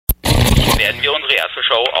werden wir unsere erste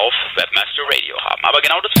Show auf Webmaster Radio haben. Aber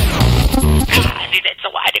genau das... Sie sind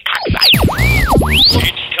so eine Kackseite.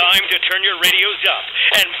 It's time to turn your radios up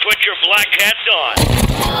and put your black hats on.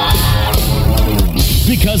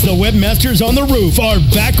 Because the webmasters on the roof are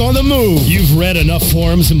back on the move. You've read enough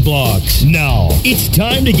forums and blogs. Now, it's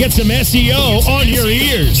time to get some SEO on your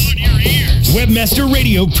ears. Webmaster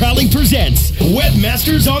Radio proudly presents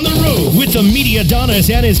Webmasters on the Roof with the media Adonis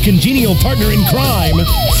and his congenial partner in crime,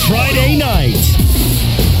 Friday Night.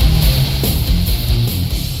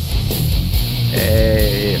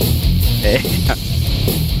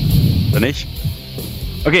 Oder nicht?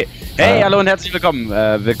 Okay. Hey, hallo und herzlich willkommen.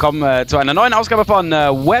 Willkommen zu einer neuen Ausgabe von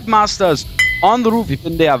Webmasters on the Roof. Ich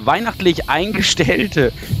bin der weihnachtlich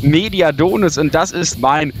eingestellte Media Adonis und das ist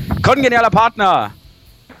mein kongenialer Partner.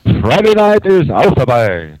 Friday Night ist auch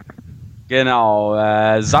dabei. Genau,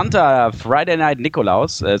 Santa Friday Night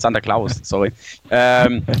Nikolaus, Santa Claus, sorry.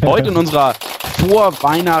 Heute in unserer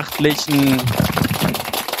vorweihnachtlichen...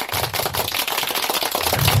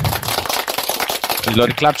 Die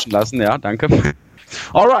Leute klatschen lassen, ja, danke.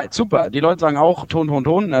 Alright, super. Die Leute sagen auch Ton.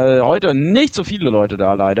 Heute nicht so viele Leute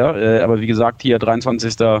da leider, aber wie gesagt hier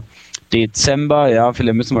 23. Dezember, ja,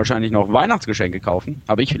 viele müssen wahrscheinlich noch Weihnachtsgeschenke kaufen.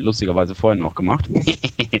 Habe ich lustigerweise vorhin noch gemacht.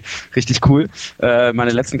 Richtig cool.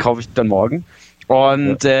 Meine letzten kaufe ich dann morgen.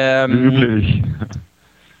 Und üblich.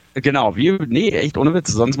 Genau, echt ohne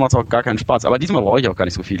Witz, sonst macht es auch gar keinen Spaß. Aber diesmal brauche ich auch gar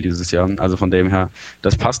nicht so viel dieses Jahr. Also von dem her,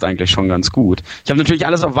 das passt eigentlich schon ganz gut. Ich habe natürlich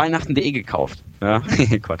alles auf weihnachten.de gekauft. Ja,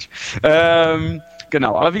 Quatsch.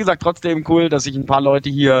 Genau, aber wie gesagt, trotzdem cool, dass sich ein paar Leute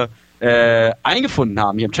hier eingefunden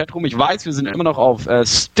haben hier im Chatroom. Ich weiß, wir sind immer noch auf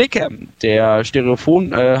Stickam. Der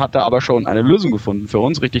Stereophon hat da aber schon eine Lösung gefunden für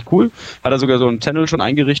uns. Richtig cool. Hat er sogar so einen Channel schon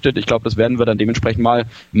eingerichtet. Ich glaube, das werden wir dann dementsprechend mal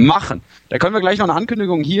machen. Da können wir gleich noch eine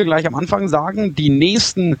Ankündigung hier gleich am Anfang sagen. Die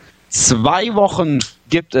nächsten 2 Wochen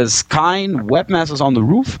gibt es kein Webmasters on the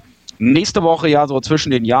Roof. Nächste Woche ja so zwischen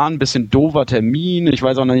den Jahren ein bisschen doofer Termin. Ich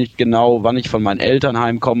weiß auch noch nicht genau, wann ich von meinen Eltern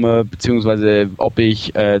heimkomme, beziehungsweise ob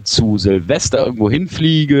ich zu Silvester irgendwo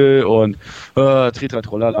hinfliege und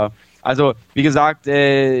Tritratrolala. Also, wie gesagt,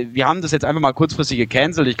 wir haben das jetzt einfach mal kurzfristig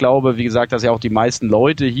gecancelt. Ich glaube, wie gesagt, dass ja auch die meisten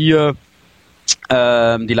Leute hier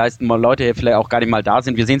vielleicht auch gar nicht mal da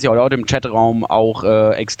sind. Wir sehen es ja heute im Chatraum auch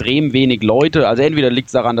extrem wenig Leute. Also entweder liegt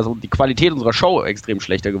es daran, dass die Qualität unserer Show extrem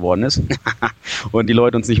schlechter geworden ist und die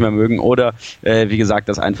Leute uns nicht mehr mögen oder wie gesagt,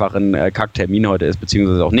 dass einfach ein Kacktermin heute ist,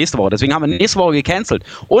 beziehungsweise auch nächste Woche. Deswegen haben wir nächste Woche gecancelt.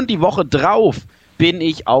 Und die Woche drauf bin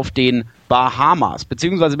ich auf den Bahamas,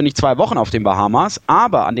 beziehungsweise bin ich 2 Wochen auf den Bahamas,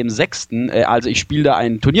 aber an dem 6., also ich spiele da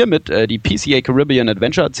ein Turnier mit, die PCA Caribbean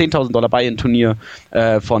Adventure, $10.000 Buy-in-Turnier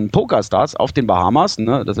von PokerStars auf den Bahamas,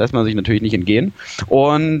 ne? Das lässt man sich natürlich nicht entgehen.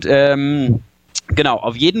 Und genau,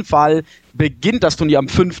 auf jeden Fall beginnt das Turnier am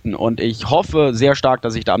 5. und ich hoffe sehr stark,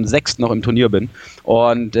 dass ich da am 6. noch im Turnier bin.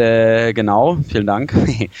 Und genau, vielen Dank.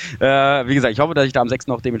 Wie gesagt, ich hoffe, dass ich da am 6.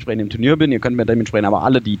 noch dementsprechend im Turnier bin. Ihr könnt mir dementsprechend aber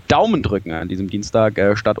alle die Daumen drücken an diesem Dienstag,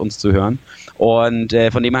 statt uns zu hören. Und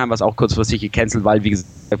von dem her haben wir es auch kurzfristig gecancelt, weil, wie gesagt,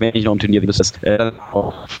 wenn ich noch im Turnier bin, ist das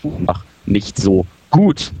auch nicht so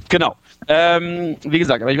gut. Genau. Wie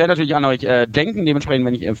gesagt, aber ich werde natürlich an euch denken, dementsprechend,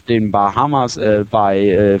 wenn ich auf den Bahamas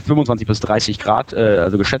bei 25 bis 30 Grad,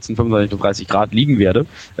 also geschätzten 25 bis 30 Grad liegen werde,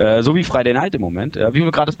 so wie Friday Night im Moment. Wie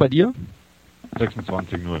viel Grad ist bei dir?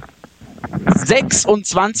 26 nur.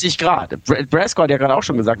 26 Grad. Brasco hat ja gerade auch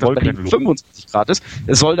schon gesagt, dass bei ihm 25 Grad ist.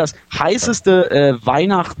 Es soll das heißeste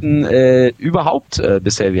Weihnachten überhaupt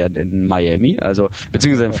bisher werden in Miami, also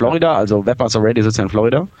beziehungsweise in Florida, also Webmaster Radio sitzt ja in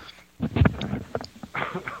Florida.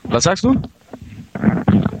 Was sagst du?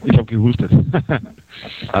 Ich habe gehustet.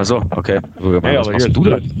 Also, okay. Hey, aber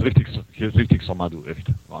hier ist richtig Sommer, du, echt.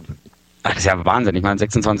 Wahnsinn. Ach, das ist ja Wahnsinn. Ich meine,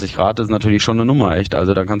 26 Grad ist natürlich schon eine Nummer, echt.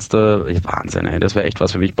 Also da kannst du... Wahnsinn, ey. Das wäre echt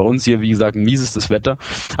was für mich. Bei uns hier, wie gesagt, miesestes Wetter.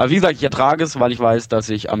 Aber wie gesagt, ich ertrage es, weil ich weiß, dass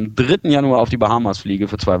ich am 3. Januar auf die Bahamas fliege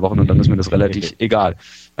für 2 Wochen und dann ist mir das relativ egal.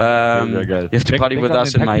 Sehr geil. You have to party with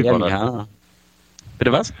us in Miami, ja.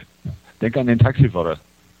 Bitte was? Denk an den Taxifahrer.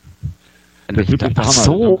 Das ist wirklich der Hammer.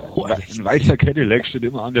 So. Ein weißer Cadillac steht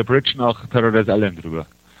immer an der Bridge nach Paradise Island drüber.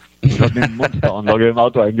 Ich habe eine Monsteranlage im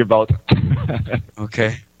Auto eingebaut.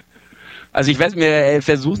 Okay. Also ich werde mir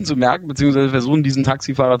versuchen zu merken, beziehungsweise versuchen, diesen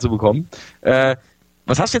Taxifahrer zu bekommen.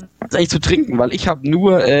 Was hast du jetzt eigentlich zu trinken? Weil ich habe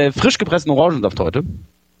nur frisch gepressten Orangensaft heute.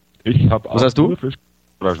 Ich habe auch hast du? Nur frisch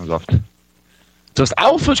Orangensaft. Du hast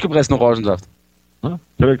auch frisch gepressten Orangensaft? Ja,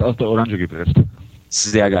 direkt aus der Orange gepresst.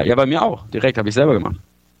 Sehr geil. Ja, bei mir auch. Direkt, habe ich selber gemacht.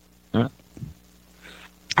 Ja.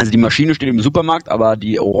 Also die Maschine steht im Supermarkt, aber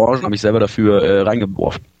die Orangen habe ich selber dafür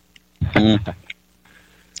reingeworfen.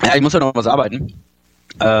 Ja, ich muss ja noch was arbeiten.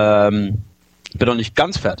 Bin noch nicht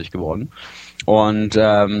ganz fertig geworden. und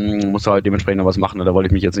musste halt dementsprechend noch was machen. Da wollte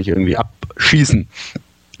ich mich jetzt nicht irgendwie abschießen.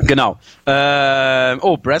 Genau.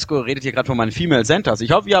 Brasco redet hier gerade von meinen Female Centers.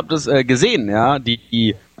 Ich hoffe, ihr habt das gesehen, ja,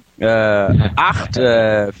 die 8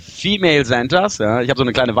 Female Centers. Ja? Ich habe so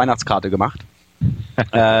eine kleine Weihnachtskarte gemacht.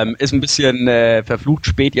 Ist ein bisschen verflucht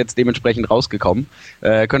spät jetzt dementsprechend rausgekommen.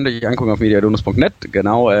 Könnt ihr euch angucken auf mediadonus.net.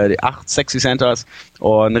 Genau, die 8 Sexy Centers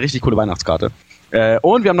und eine richtig coole Weihnachtskarte.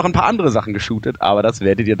 Und wir haben noch ein paar andere Sachen geshootet, aber das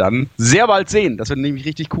werdet ihr dann sehr bald sehen. Das wird nämlich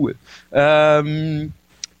richtig cool.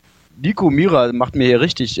 Nico Mira macht mir hier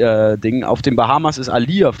richtig Ding. Auf den Bahamas ist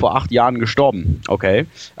Alia vor 8 Jahren gestorben. Okay.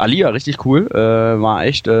 Alia, richtig cool. War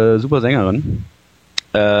echt super Sängerin.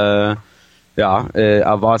 Aber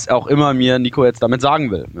was auch immer mir Nico jetzt damit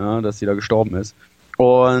sagen will, ja, dass sie da gestorben ist.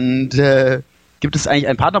 Und gibt es eigentlich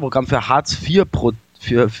ein Partnerprogramm für Hartz IV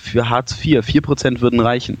für Hartz IV? 4% würden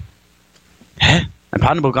reichen. Hä? Ein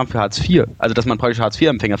Partnerprogramm für Hartz IV, also dass man praktisch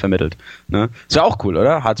Hartz-IV-Empfänger vermittelt. Ne? Ist ja auch cool,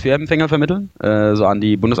 oder? Hartz-IV-Empfänger vermitteln, so an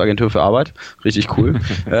die Bundesagentur für Arbeit. Richtig cool.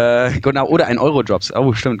 Genau, oder ein Eurojobs.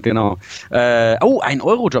 Oh, stimmt, genau. Ein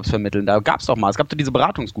Eurojobs vermitteln, da gab's doch mal. Es gab doch diese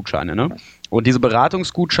Beratungsgutscheine, ne? Und diese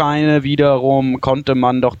Beratungsgutscheine wiederum konnte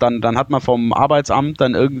man doch dann hat man vom Arbeitsamt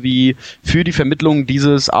dann irgendwie für die Vermittlung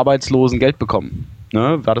dieses Arbeitslosen Geld bekommen.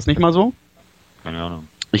 Ne? War das nicht mal so? Keine Ahnung.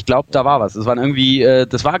 Ich glaube, da war was. Das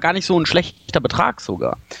war gar nicht so ein schlechter Betrag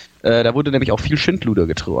sogar. Da wurde nämlich auch viel Schindluder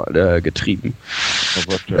getrieben.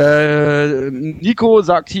 Nico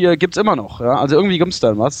sagt hier, gibt's immer noch. Ja? Also irgendwie gibt's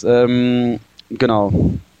dann was.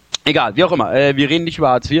 Genau. Egal, wie auch immer. Wir reden nicht über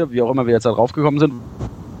Hartz IV, wie auch immer wir jetzt da drauf gekommen sind.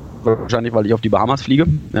 Wahrscheinlich, weil ich auf die Bahamas fliege.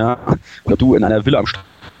 Ja. Oder du in einer Villa am Strand.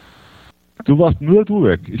 Du warst nur du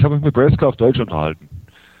weg. Ich habe mich mit Brasco auf Deutsch unterhalten.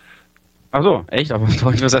 Ach so, echt? Aber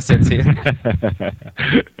was hast du erzählen?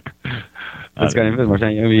 Das kann ich wissen.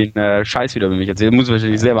 Wahrscheinlich irgendwie ein Scheiß wieder über mich erzählen. Muss ich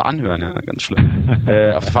wahrscheinlich selber anhören, ja, ganz schlimm. Auf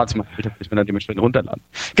der Fahrt ich bin dann dementsprechend runterladen.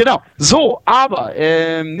 Genau, so, aber,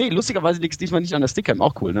 lustigerweise liegt es diesmal nicht an der Stickcam,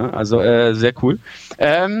 auch cool, ne? Also, sehr cool.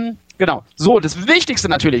 Genau, so, das Wichtigste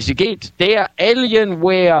natürlich, geht der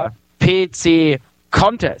Alienware PC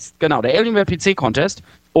Contest. Genau, der Alienware PC Contest.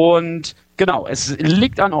 Und genau, es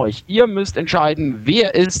liegt an euch. Ihr müsst entscheiden,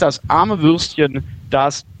 wer ist das arme Würstchen,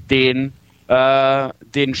 das den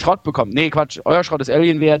Schrott bekommt. Nee, Quatsch, euer Schrott ist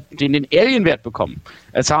Alienwert, den Alienwert bekommen.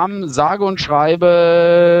 Es haben sage und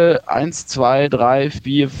schreibe 1, 2, 3,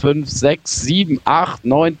 4, 5, 6, 7, 8,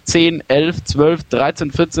 9, 10, 11, 12,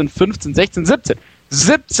 13, 14, 15, 16, 17.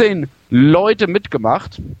 17 Leute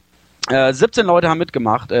mitgemacht. 17 Leute haben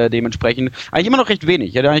mitgemacht, dementsprechend eigentlich immer noch recht wenig.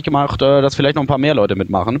 Ich hätte eigentlich gemacht, dass vielleicht noch ein paar mehr Leute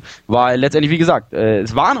mitmachen, weil letztendlich, wie gesagt,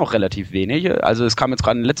 es waren auch relativ wenig, also es kam jetzt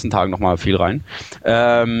gerade in den letzten Tagen nochmal viel rein.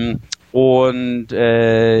 Ich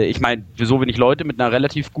meine, für so wenig Leute mit einer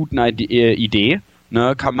relativ guten Idee,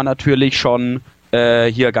 ne, kann man natürlich schon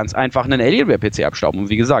hier ganz einfach einen Alienware-PC abstauben. Und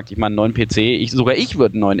wie gesagt, ich meine, einen neuen PC, sogar ich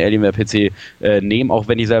würde einen neuen Alienware-PC nehmen, auch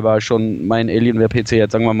wenn ich selber schon meinen Alienware-PC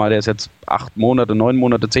jetzt, sagen wir mal, der ist jetzt 8 Monate, 9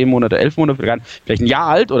 Monate, 10 Monate, 11 Monate, vielleicht ein Jahr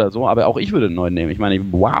alt oder so, aber auch ich würde einen neuen nehmen. Ich meine,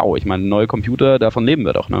 neue Computer, davon leben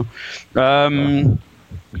wir doch, ne?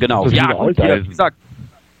 Genau. Ja, und wie gesagt,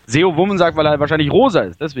 SEO Woman sagt, weil er wahrscheinlich rosa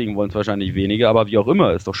ist, deswegen wollen es wahrscheinlich wenige, aber wie auch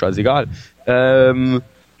immer, ist doch scheißegal.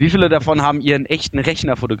 Wie viele davon haben ihren echten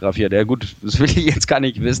Rechner fotografiert? Ja gut, das will ich jetzt gar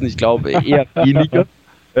nicht wissen. Ich glaube eher wenige,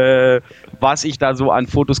 was ich da so an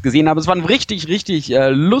Fotos gesehen habe. Es waren richtig, richtig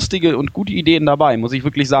lustige und gute Ideen dabei, muss ich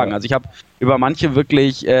wirklich sagen. Also ich habe über manche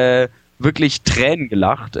wirklich Tränen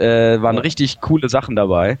gelacht. Waren richtig coole Sachen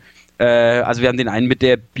dabei. Also wir haben den einen mit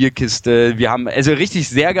der Bierkiste, wir haben, also richtig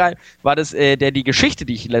sehr geil war das, die Geschichte,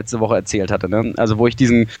 die ich letzte Woche erzählt hatte, ne? Also wo ich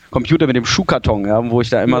diesen Computer mit dem Schuhkarton, ja, wo ich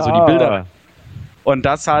da immer so die Bilder... Und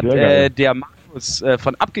das hat der Markus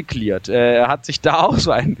von Abgeklärt. Er hat sich da auch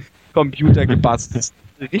so einen Computer gebastelt.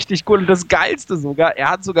 Richtig cool. Und das Geilste sogar,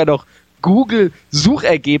 er hat sogar noch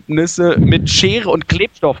Google-Suchergebnisse mit Schere und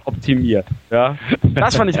Klebstoff optimiert. Ja,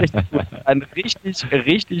 das fand ich richtig cool. Eine richtig,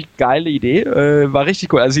 richtig geile Idee. War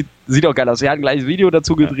richtig cool. Also sieht auch geil aus. Er hat ein gleiches Video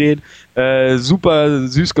dazu gedreht. Super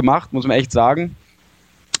süß gemacht, muss man echt sagen.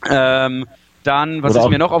 Dann, was ist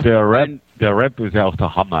mir noch aufgefallen? Der Rap ist ja auch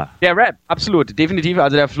der Hammer. Der Rap, absolut, definitiv.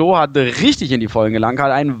 Also der Flo hat richtig in die Vollen gelangt, hat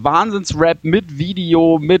einen Wahnsinns-Rap mit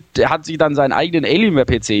Video, hat sich dann seinen eigenen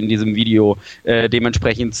Alienware-PC in diesem Video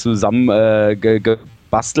dementsprechend zusammen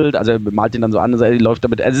gebastelt. Also er malt ihn dann so an, also läuft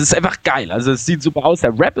damit. Also es ist einfach geil. Also es sieht super aus.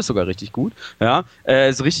 Der Rap ist sogar richtig gut. Ja,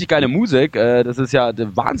 ist richtig geile Musik. Das ist ja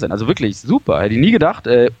der Wahnsinn. Also wirklich super. Hätte ich nie gedacht.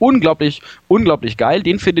 Unglaublich, unglaublich geil.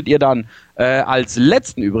 Den findet ihr dann als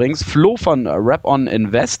letzten übrigens. Flo von Rap on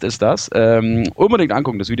Invest ist das. Unbedingt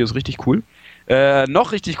angucken. Das Video ist richtig cool.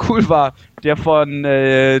 Noch richtig cool war der von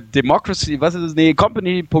Democracy,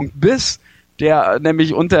 Company.biz. der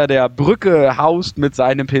nämlich unter der Brücke haust mit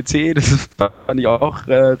seinem PC. Das fand ich auch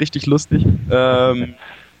richtig lustig.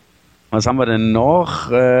 Was haben wir denn noch?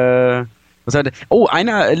 Eine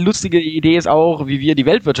lustige Idee ist auch, wie wir die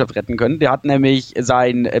Weltwirtschaft retten können. Der hat nämlich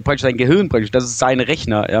sein Gehirn, das ist sein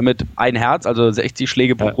Rechner, ja, mit ein Herz, also 60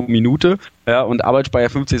 Schläge pro Minute, ja, und Arbeitsspeicher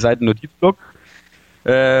 50 Seiten Notizblock.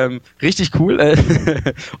 Richtig cool.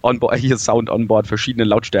 Hier Sound on Board, verschiedene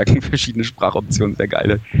Lautstärken, verschiedene Sprachoptionen, sehr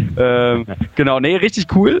geil. Genau, richtig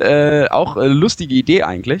cool. Auch lustige Idee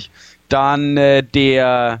eigentlich. Dann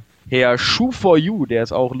der Herr Shoe4You, der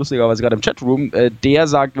ist auch lustigerweise gerade im Chatroom, der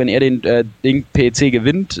sagt, wenn er den PC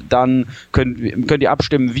gewinnt, dann könnt ihr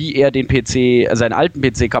abstimmen, wie er den PC, seinen alten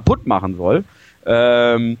PC kaputt machen soll.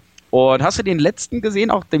 Und hast du den letzten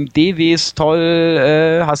gesehen, auch dem DWs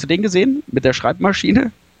Toll, hast du den gesehen? Mit der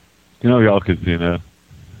Schreibmaschine? Den habe ich auch gesehen, ja.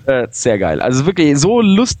 Sehr geil. Also wirklich so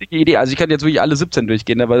lustige Idee. Also ich kann jetzt wirklich alle 17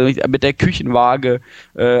 durchgehen, aber mit der Küchenwaage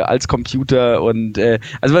als Computer und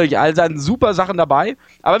also wirklich all seine super Sachen dabei.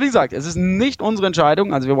 Aber wie gesagt, es ist nicht unsere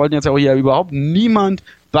Entscheidung. Also wir wollten jetzt auch hier überhaupt niemand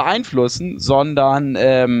beeinflussen,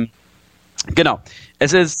 sondern genau.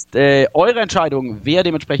 Es ist eure Entscheidung, wer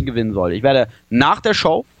dementsprechend gewinnen soll. Ich werde nach der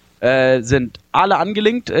Show sind alle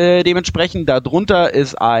angelinkt dementsprechend. Darunter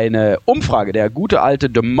ist eine Umfrage, der gute alte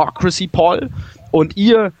Democracy Poll. Und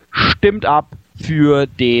ihr stimmt ab für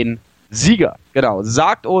den Sieger. Genau.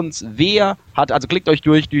 Sagt uns, wer hat, also klickt euch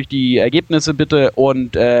durch die Ergebnisse bitte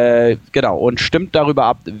und genau, und stimmt darüber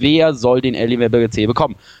ab, wer soll den Alienware C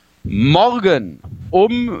bekommen. Morgen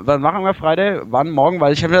wann machen wir Freitag? Wann morgen?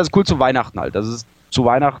 Weil ich finde das cool zu Weihnachten halt. Das ist, zu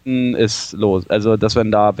Weihnachten ist los. Also, dass wir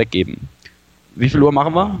ihn da weggeben. Wie viel Uhr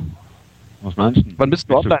machen wir? Was meinst du? Wann bist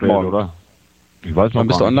du online morgen? Oder? Ich weiß noch Wann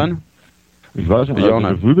bist du online? Ich weiß nicht,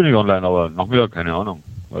 also früh bin ich online, aber Nachmittag keine Ahnung.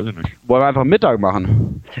 Weiß ich nicht. Wollen wir einfach Mittag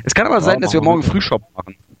machen? Es kann aber sein, dass wir morgen Frühshop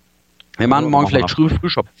machen. Wir machen morgen vielleicht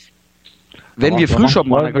Frühshop. Wenn wir Frühshop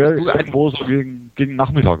machen, dann könntest du irgendwo so gegen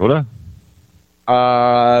Nachmittag, oder?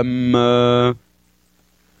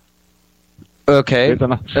 Okay. Später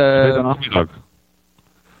Nachmittag.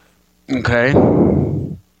 Okay.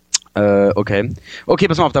 Okay,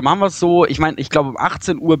 pass mal auf, dann machen wir es so. Ich meine, ich glaube, um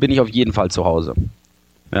 18 Uhr bin ich auf jeden Fall zu Hause.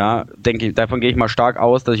 Ja, denke ich, davon gehe ich mal stark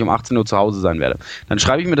aus, dass ich um 18 Uhr zu Hause sein werde. Dann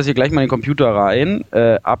schreibe ich mir das hier gleich mal in den Computer rein,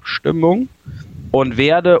 Abstimmung, und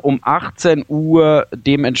werde um 18 Uhr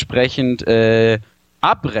dementsprechend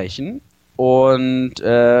abbrechen und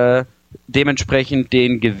dementsprechend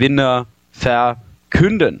den Gewinner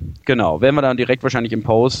verkünden. Genau, werden wir dann direkt wahrscheinlich im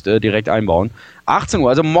Post direkt einbauen. 18 Uhr,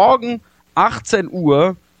 also morgen 18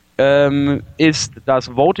 Uhr ist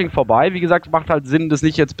das Voting vorbei. Wie gesagt, macht halt Sinn, das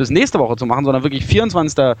nicht jetzt bis nächste Woche zu machen, sondern wirklich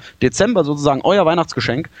 24. Dezember sozusagen euer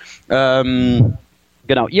Weihnachtsgeschenk.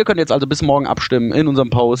 Genau, ihr könnt jetzt also bis morgen abstimmen in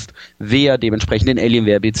unserem Post, wer dementsprechend den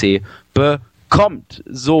Alienware PC bekommt.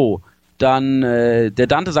 So, dann der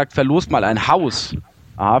Dante sagt, verlost mal ein Haus.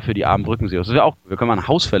 Ah, für die armen Brückenseos. Das wäre auch, wir können mal ein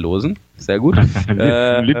Haus verlosen. Sehr gut.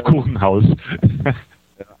 Ein Lebkuchenhaus.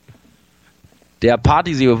 Der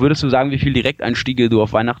Partyseo, würdest du sagen, wie viel Direkteinstiege du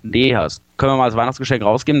auf Weihnachten.de hast? Können wir mal als Weihnachtsgeschenk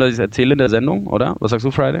rausgeben, dass ich es erzähle in der Sendung, oder? Was sagst du,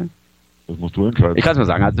 Friday? Das musst du entscheiden. Ich kann es mir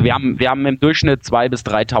sagen. Also wir haben im Durchschnitt 2.000 bis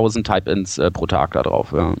 3.000 Type-Ins pro Tag da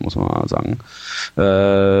drauf, ja, muss man mal sagen.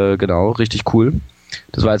 Genau, richtig cool.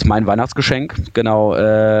 Das war jetzt mein Weihnachtsgeschenk. Genau,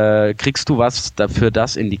 kriegst du was dafür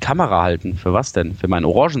das in die Kamera halten? Für was denn? Für meinen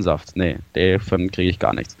Orangensaft? Nee, davon kriege ich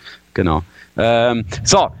gar nichts. Genau.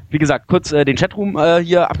 So, wie gesagt, kurz den Chatroom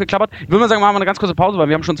hier abgeklappert. Ich würde mal sagen, machen wir eine ganz kurze Pause, weil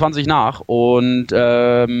wir haben schon 20 nach. Und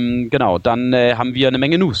genau, dann haben wir eine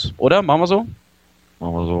Menge News, oder? Machen wir so?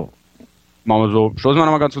 Machen wir so. Stoßen wir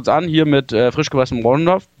nochmal ganz kurz an, hier mit frisch gewaschenem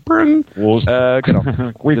Orangensaft. Prost. Genau.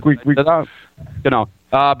 quick. Genau.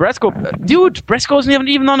 Brasco. Dude, Brasco isn't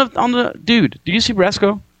even on the... Dude, do you see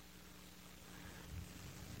Brasco?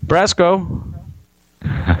 Brasco.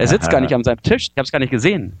 Er sitzt gar nicht an seinem Tisch. Ich hab's gar nicht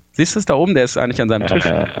gesehen. Siehst du es da oben? Der ist eigentlich an seinem Tisch.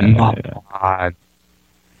 Warte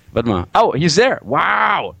mal. Oh, he's there.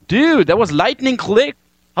 Wow. Dude, that was lightning click.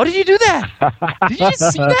 How did you do that? Did you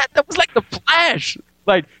just see that? That was like the Flash.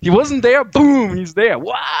 Like, he wasn't there. Boom, he's there.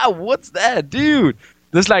 Wow, what's that? Dude.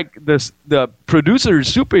 This is like the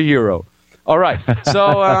producer's superhero. All right.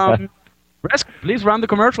 So, Brasco, please run the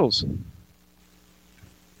commercials.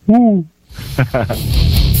 Woo.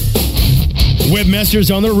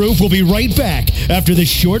 Webmasters on the Roof will be right back after this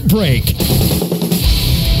short break.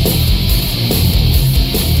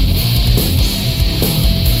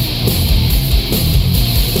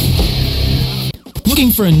 Look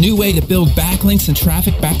Looking for a new way to build backlinks and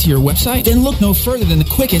traffic back to your website? Then look no further than the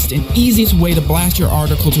quickest and easiest way to blast your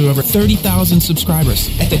article to over 30,000 subscribers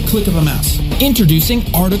at the click of a mouse. Introducing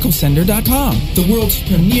ArticleSender.com, the world's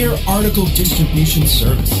premier article distribution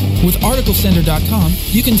service. With ArticleSender.com,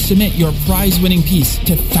 you can submit your prize-winning piece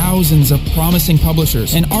to thousands of promising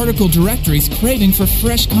publishers and article directories craving for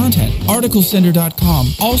fresh content. ArticleSender.com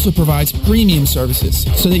also provides premium services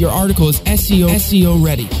so that your article is SEO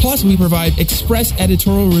ready. Plus, we provide express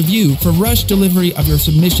editorial review for rush delivery of your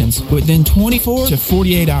submissions within 24 to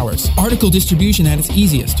 48 hours. Article distribution at its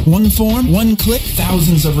easiest. One form, one click,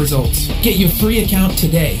 thousands of results. Get your free account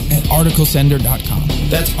today at ArticleSender.com.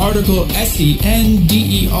 That's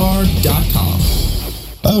ArticleSender.com.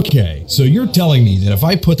 Okay, so you're telling me that if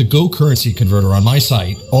I put the Go Currency Converter on my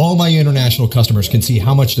site, all my international customers can see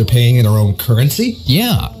how much they're paying in their own currency?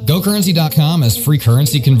 Yeah, GoCurrency.com has free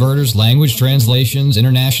currency converters, language translations,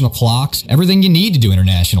 international clocks, everything you need to do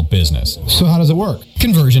international business. So how does it work?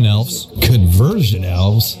 Conversion elves. Conversion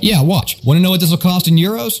elves? Yeah, watch. Want to know what this will cost in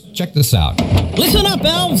euros? Check this out. Listen up,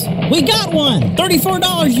 elves. We got one.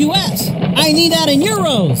 $34 US. I need that in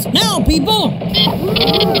euros. Now, people.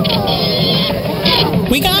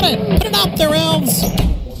 We got it. Put it up there, elves.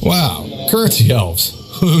 Wow, currency elves.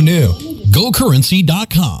 Who knew?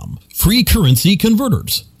 GoCurrency.com. Free currency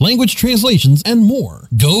converters, language translations, and more.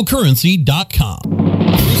 GoCurrency.com.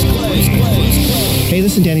 Hey,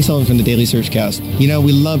 this is Danny Sullivan from the Daily Searchcast. You know,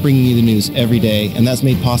 we love bringing you the news every day, and that's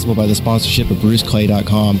made possible by the sponsorship of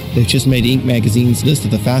BruceClay.com. They've just made Inc. magazine's list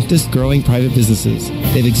of the fastest growing private businesses.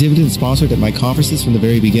 They've exhibited and sponsored at my conferences from the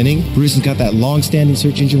very beginning. Bruce has got that long-standing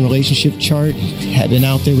search engine relationship chart, had been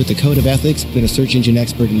out there with the code of ethics, been a search engine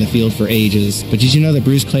expert in the field for ages. But did you know that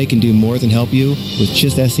Bruce Clay can do more than help you with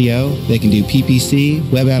just SEO? They can do PPC,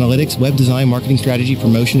 web analytics, web design, marketing strategy,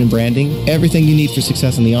 promotion, and branding. Everything you need for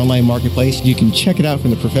success in the online marketplace, you can check it out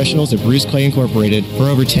from the professionals at Bruce Clay Incorporated. For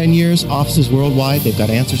over 10 years, offices worldwide, they've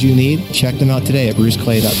got answers you need. Check them out today at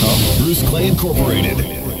BruceClay.com. Bruce Clay Incorporated.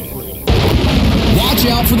 Watch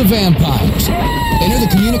out for the vampires. Enter the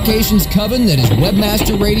communications coven that is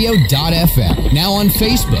webmasterradio.fm. Now on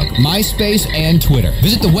Facebook, MySpace, and Twitter.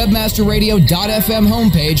 Visit the webmasterradio.fm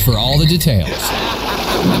homepage for all the details.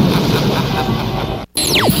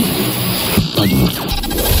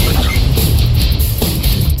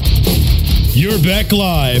 You're back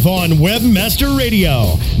live on Webmaster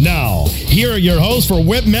Radio. Now, here are your hosts for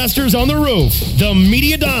Webmasters on the Roof, the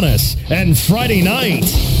Media Adonis, and Friday Night.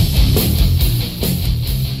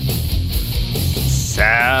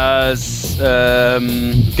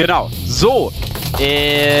 Genau. So.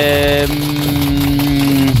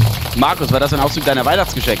 Markus, war das ein Auszug deiner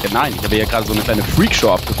Weihnachtsgeschenke? Nein, ich habe hier gerade so eine kleine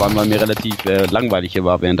Freakshow abgefahren, weil mir relativ langweilig hier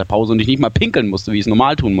war während der Pause und ich nicht mal pinkeln musste, wie ich es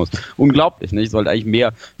normal tun muss. Unglaublich, ne? Ich sollte eigentlich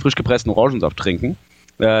mehr frisch gepressten Orangensaft trinken.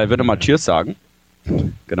 Ich würde mal Cheers sagen.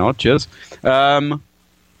 Genau, Cheers. Ja,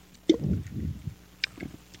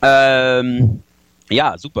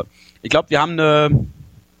 super. Ich glaube, wir haben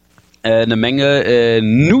eine Menge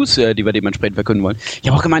News, die wir dementsprechend verkünden wollen. Ich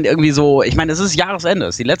habe auch gemeint, irgendwie so, ich meine, es ist Jahresende,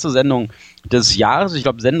 es ist die letzte Sendung des Jahres, ich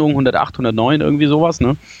glaube Sendung 108, 109, irgendwie sowas,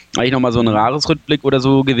 ne? Eigentlich nochmal so ein Jahresrückblick oder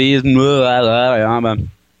so gewesen, ja, aber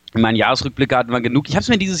in meinen Jahresrückblick hatten wir genug. Ich habe es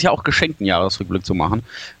mir dieses Jahr auch geschenkt, einen Jahresrückblick zu machen.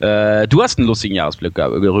 Du hast einen lustigen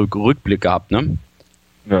Rückblick gehabt, ne?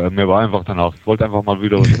 Ja, mir war einfach danach, ich wollte einfach mal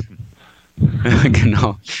wieder was tippen.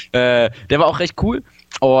 Genau. Der war auch recht cool.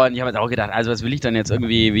 Und ich habe jetzt auch gedacht, also was will ich dann jetzt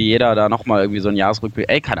irgendwie, wie jeder da nochmal irgendwie so ein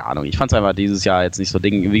Jahresrückblick, keine Ahnung, ich fand es einfach dieses Jahr jetzt nicht so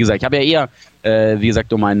Ding. Wie gesagt, ich habe ja eher, wie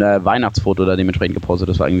gesagt, um ein Weihnachtsfoto da dementsprechend gepostet,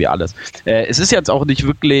 das war irgendwie alles. Es ist jetzt auch nicht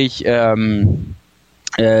wirklich jetzt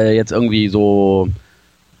irgendwie so,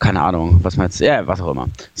 keine Ahnung, was man jetzt, ja, was auch immer.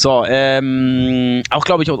 So, auch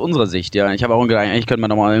glaube ich aus unserer Sicht, ja. Ich habe auch gedacht, eigentlich könnte man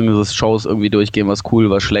nochmal irgendwelche Shows irgendwie durchgehen, was cool,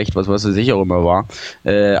 was schlecht, was sicher auch immer war.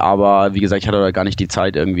 Aber wie gesagt, ich hatte da gar nicht die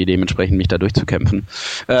Zeit irgendwie dementsprechend mich da durchzukämpfen.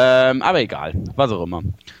 Aber egal, was auch immer.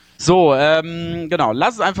 So, genau,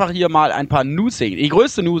 lass uns einfach hier mal ein paar News sehen. Die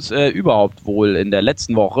größte News überhaupt wohl in der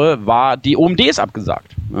letzten Woche war, die OMD ist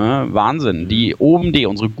abgesagt. Wahnsinn, die OMD,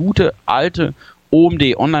 unsere gute, alte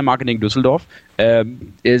OMD Online Marketing Düsseldorf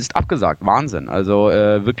ist abgesagt. Wahnsinn. Also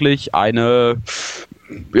wirklich eine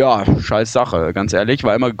scheiß Sache, ganz ehrlich.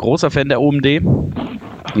 War immer großer Fan der OMD.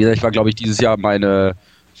 Wie gesagt, ich war, glaube ich, dieses Jahr meine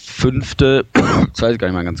 5., das weiß ich gar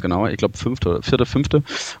nicht mal ganz genau, ich glaube 4., 5.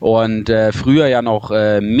 Und früher ja noch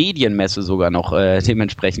Medienmesse sogar noch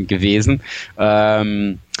dementsprechend gewesen.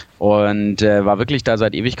 und war wirklich da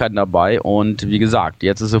seit Ewigkeiten dabei. Und wie gesagt,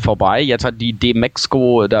 jetzt ist sie vorbei. Jetzt hat die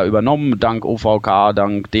DMEXCO da übernommen, dank OVK,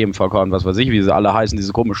 dank DMVK und was weiß ich, wie sie alle heißen,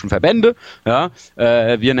 diese komischen Verbände. Ja,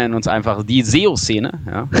 wir nennen uns einfach die SEO-Szene,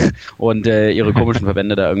 ja, und ihre komischen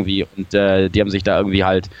Verbände da irgendwie. Und die haben sich da irgendwie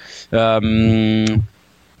halt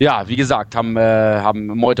ja, wie gesagt, haben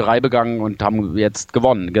Meuterei begangen und haben jetzt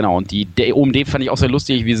gewonnen, genau. Und der OMD fand ich auch sehr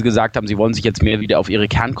lustig, wie sie gesagt haben, sie wollen sich jetzt mehr wieder auf ihre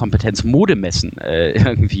Kernkompetenz Modemessen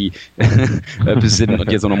irgendwie besinnen und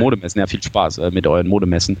hier so eine Modemessen. Ja, viel Spaß mit euren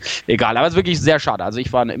Modemessen. Egal, aber es ist wirklich sehr schade. Also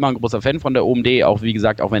ich war immer ein großer Fan von der OMD, auch wie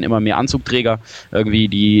gesagt, auch wenn immer mehr Anzugträger irgendwie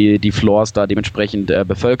die Floors da dementsprechend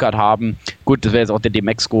bevölkert haben. Gut, das wäre jetzt auch der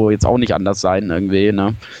DMEXCO jetzt auch nicht anders sein irgendwie,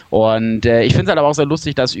 ne? Und ich finde es halt aber auch sehr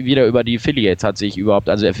lustig, dass wieder über die Affiliates hat sich überhaupt,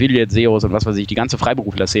 also Affiliate, SEOs und was weiß ich, die ganze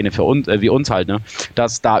Freiberufler-Szene für uns, wie uns halt, ne,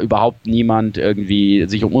 dass da überhaupt niemand irgendwie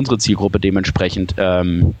sich um unsere Zielgruppe dementsprechend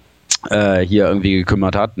hier irgendwie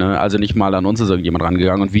gekümmert hat, ne? Also nicht mal an uns ist irgendjemand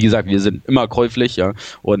rangegangen. Und wie gesagt, wir sind immer käuflich, ja.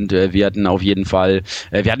 Und wir hatten auf jeden Fall,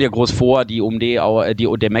 wir hatten ja groß vor, die OMD, die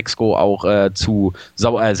DMEXCO auch zu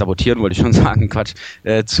sabotieren, wollte ich schon sagen, Quatsch,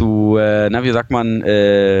 wie sagt man,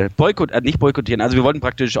 nicht boykottieren. Also wir wollten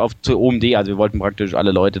praktisch zur OMD, also wir wollten praktisch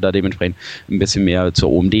alle Leute da dementsprechend ein bisschen mehr zur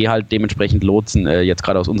OMD halt dementsprechend lotsen, jetzt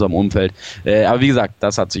gerade aus unserem Umfeld. Aber wie gesagt,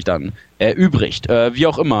 das hat sich dann erübrigt. Wie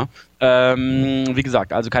auch immer. Wie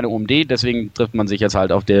gesagt, also keine OMD, deswegen trifft man sich jetzt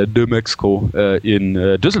halt auf der DMEXCO in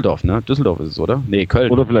Düsseldorf, ne? Düsseldorf ist es, oder? Nee, Köln.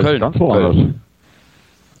 Oder vielleicht Köln. Ganz woanders.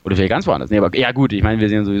 Oder vielleicht ganz woanders. Nee, aber ja gut, ich meine, wir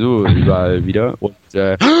sehen sowieso überall wieder. Und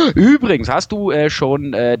übrigens, hast du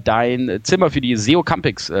schon dein Zimmer für die SEO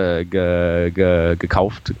Campix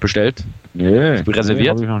gekauft, bestellt? Nee,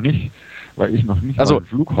 reserviert? Habe ich noch nicht, weil ich noch nicht mal einen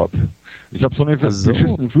Flug habe. Ich habe so eine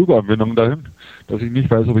beschissene Fluganbindung dahin, dass ich nicht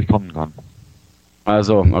weiß, ob ich kommen kann.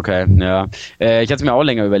 Also, okay, ja. Ich hatte es mir auch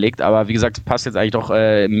länger überlegt, aber wie gesagt, es passt jetzt eigentlich doch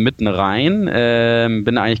mitten rein.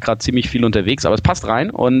 Bin eigentlich gerade ziemlich viel unterwegs, aber es passt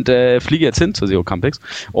rein und fliege jetzt hin zur SEO Campix.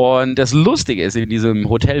 Und das Lustige ist, in diesem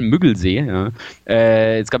Hotel Müggelsee, ja,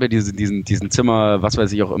 es gab ja diesen Zimmer, was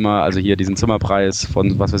weiß ich auch immer, also hier diesen Zimmerpreis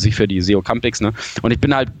von, was weiß ich, für die SEO Campix, ne? Und ich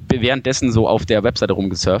bin halt währenddessen so auf der Webseite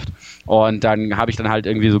rumgesurft und dann habe ich dann halt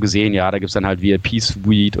irgendwie so gesehen, ja, da gibt's dann halt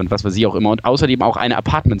VIP-Suite und was weiß ich auch immer und außerdem auch eine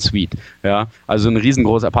Apartment-Suite, ja, also eine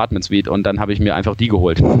riesengroße Apartment-Suite und dann habe ich mir einfach die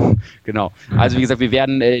geholt. Genau. Also wie gesagt, wir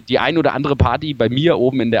werden die ein oder andere Party bei mir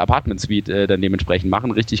oben in der Apartment-Suite dann dementsprechend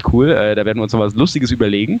machen. Richtig cool. Da werden wir uns noch was Lustiges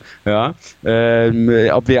überlegen. Ja.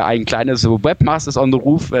 Ob wir ein kleines Webmasters on the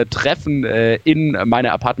Roof Treffen in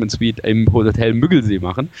meiner Apartment-Suite im Hotel Müggelsee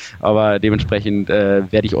machen. Aber dementsprechend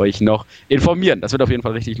werde ich euch noch informieren. Das wird auf jeden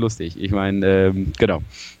Fall richtig lustig. Ich meine, genau.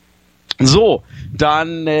 So,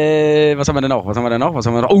 dann, was haben wir denn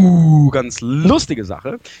noch? Ganz lustige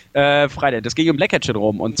Sache. Freitag, das ging im Black Hat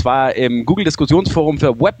rum und zwar im Google-Diskussionsforum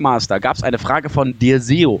für Webmaster gab es eine Frage von der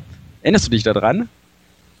SEO. Erinnerst du dich daran?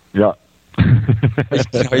 Ja.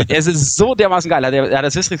 Es ist so dermaßen geil. Er hat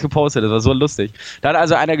das Histrix gepostet, das war so lustig. Da hat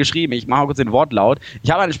also einer geschrieben, ich mache mal kurz den Wortlaut.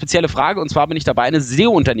 Ich habe eine spezielle Frage und zwar bin ich dabei, ein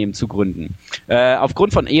SEO-Unternehmen zu gründen.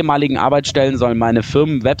 Aufgrund von ehemaligen Arbeitsstellen soll meine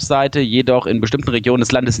Firmen-Webseite jedoch in bestimmten Regionen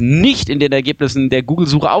des Landes nicht in den Ergebnissen der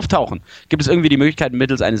Google-Suche auftauchen. Gibt es irgendwie die Möglichkeit,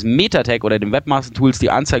 mittels eines Meta-Tag oder dem Webmaster-Tools die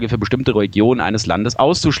Anzeige für bestimmte Regionen eines Landes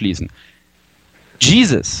auszuschließen?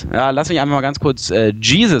 Jesus, ja, lass mich einfach mal ganz kurz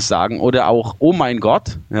Jesus sagen oder auch Oh mein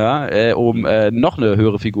Gott, ja, um noch eine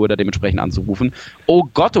höhere Figur da dementsprechend anzurufen. Oh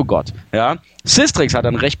Gott, ja. Sistrix hat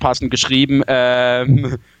dann recht passend geschrieben,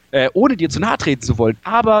 ohne dir zu nahe treten zu wollen,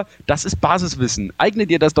 aber das ist Basiswissen. Eigne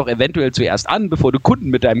dir das doch eventuell zuerst an, bevor du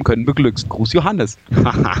Kunden mit deinem Können beglückst. Gruß Johannes.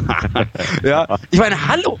 Ja, ich meine,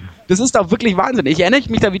 hallo, das ist doch wirklich Wahnsinn. Ich erinnere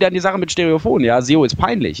mich da wieder an die Sache mit Stereophon, ja, SEO ist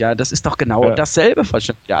peinlich, ja, das ist doch genau dasselbe.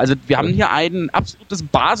 Ja, also wir haben hier ein absolutes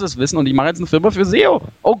Basiswissen und ich mache jetzt eine Firma für SEO.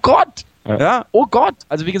 Oh Gott! Ja, oh Gott.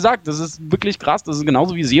 Also wie gesagt, das ist wirklich krass. Das ist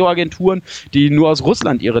genauso wie SEO-Agenturen, die nur aus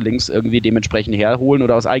Russland ihre Links irgendwie dementsprechend herholen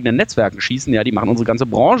oder aus eigenen Netzwerken schießen. Ja, die machen unsere ganze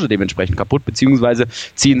Branche dementsprechend kaputt, beziehungsweise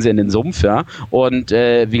ziehen sie in den Sumpf. Ja. Und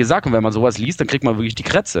wie gesagt, wenn man sowas liest, dann kriegt man wirklich die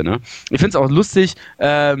Krätze. Ne? Ich finde es auch lustig,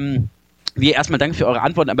 wie erstmal danke für eure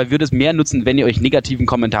Antworten, aber würde es mehr nutzen, wenn ihr euch negativen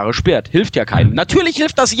Kommentare sperrt. Hilft ja keinem. Natürlich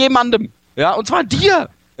hilft das jemandem. Ja, und zwar dir.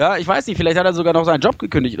 Ja, ich weiß nicht, vielleicht hat er sogar noch seinen Job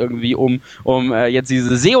gekündigt irgendwie, um jetzt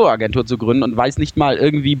diese SEO-Agentur zu gründen und weiß nicht mal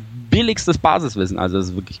irgendwie billigstes Basiswissen. Also das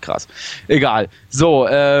ist wirklich krass. Egal. So,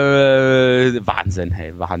 Wahnsinn,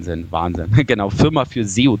 hey, Wahnsinn. Genau, Firma für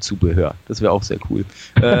SEO-Zubehör. Das wäre auch sehr cool.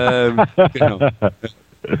 Genau.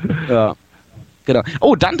 Ja. Genau.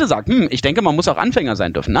 Oh, Dante sagt, ich denke, man muss auch Anfänger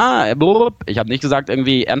sein dürfen. Ich habe nicht gesagt,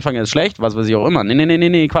 irgendwie Anfänger ist schlecht, was weiß ich auch immer.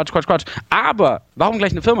 Nee, Quatsch. Aber warum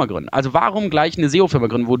gleich eine Firma gründen? Also warum gleich eine SEO-Firma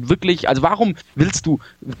gründen, wo wirklich, also warum willst du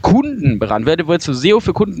Kunden beraten? Willst du SEO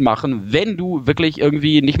für Kunden machen, wenn du wirklich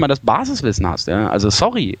irgendwie nicht mal das Basiswissen hast? Ja? Also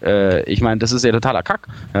sorry, ich meine, das ist ja totaler Kack.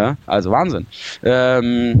 Ja? Also Wahnsinn.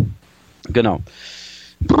 Genau.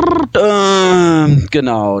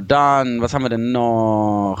 Genau, dann, was haben wir denn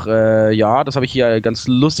noch? Ja, das habe ich hier ganz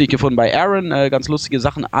lustig gefunden bei Aaron, ganz lustige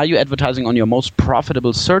Sachen. Are you advertising on your most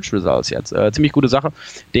profitable search results jetzt? Ziemlich gute Sache.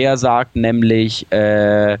 Der sagt nämlich,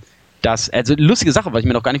 also lustige Sache, weil ich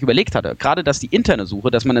mir noch gar nicht überlegt hatte, gerade dass die interne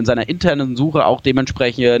Suche, dass man in seiner internen Suche auch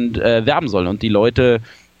dementsprechend werben soll und die Leute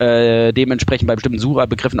dementsprechend bei bestimmten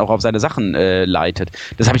Suchbegriffen auch auf seine Sachen leitet.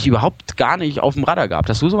 Das habe ich überhaupt gar nicht auf dem Radar gehabt.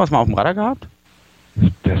 Hast du sowas mal auf dem Radar gehabt?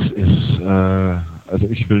 Das ist, also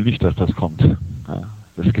ich will nicht, dass das kommt. Ja,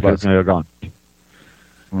 das gefällt mir ja gar nicht.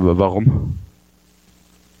 Warum?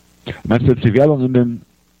 Meinst du jetzt die Werbung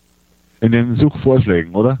in den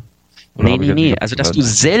Suchvorschlägen, oder? Nee. Also, dass du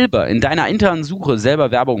selber in deiner internen Suche selber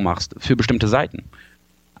Werbung machst für bestimmte Seiten.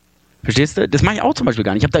 Verstehst du? Das mache ich auch zum Beispiel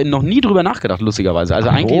gar nicht. Ich habe da noch nie drüber nachgedacht, lustigerweise. Also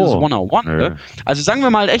eigentlich ist es 101. Ne? Also sagen wir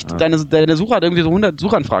mal echt, deine Suche hat irgendwie so 100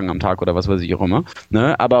 Suchanfragen am Tag oder was weiß ich auch immer.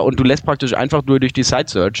 Ne? Und du lässt praktisch einfach nur durch die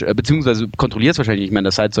Site-Search, beziehungsweise kontrollierst wahrscheinlich nicht mehr in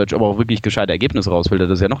der Site-Search, aber auch wirklich gescheite Ergebnisse rausfiltert.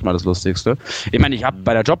 Das ist ja nochmal das Lustigste. Ich meine, ich habe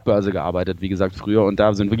bei der Jobbörse gearbeitet, wie gesagt, früher, und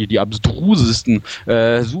da sind wirklich die abstrusesten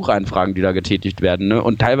Sucheinfragen, die da getätigt werden. Ne?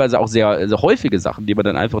 Und teilweise auch sehr, sehr häufige Sachen, die man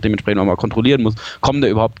dann einfach dementsprechend auch mal kontrollieren muss. Kommen da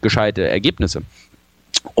überhaupt gescheite Ergebnisse?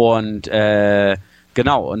 Und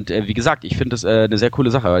genau, und wie gesagt, ich finde das eine sehr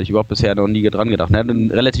coole Sache, weil ich überhaupt bisher noch nie dran gedacht habe. Er hat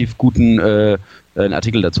einen relativ guten einen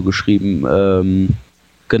Artikel dazu geschrieben.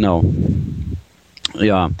 Genau.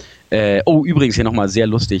 Ja. Übrigens hier nochmal sehr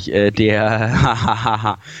lustig,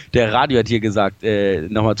 der Radio hat hier gesagt,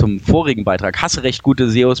 nochmal zum vorigen Beitrag, hast recht gute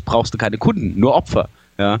SEOs, brauchst du keine Kunden, nur Opfer.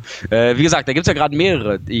 Ja. Wie gesagt, da gibt es ja gerade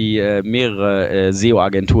mehrere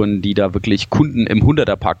SEO-Agenturen, die da wirklich Kunden im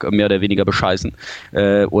 100er-Pack mehr oder weniger bescheißen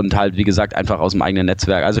und halt, wie gesagt, einfach aus dem eigenen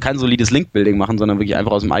Netzwerk. Also kein solides Link-Building machen, sondern wirklich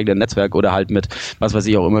einfach aus dem eigenen Netzwerk oder halt mit, was weiß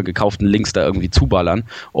ich auch immer, gekauften Links da irgendwie zuballern.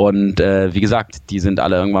 Und wie gesagt, die sind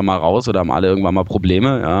alle irgendwann mal raus oder haben alle irgendwann mal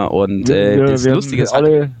Probleme. Ja. Und das Lustige ist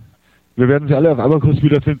halt... Wir werden sie alle auf Abacus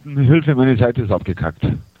wiederfinden. Hilfe, meine Seite ist abgekackt.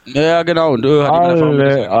 Ja, genau. Und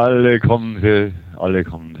alle kommen sie.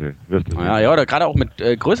 Ja, oder gerade auch mit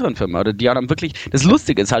größeren Firmen. Oder die haben wirklich. Das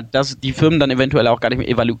Lustige ist halt, dass die Firmen dann eventuell auch gar nicht mehr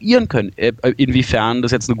evaluieren können, inwiefern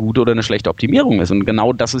das jetzt eine gute oder eine schlechte Optimierung ist. Und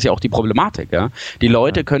genau das ist ja auch die Problematik. Ja? Die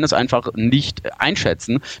Leute können es einfach nicht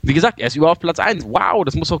einschätzen. Wie gesagt, er ist überall auf Platz 1. Wow,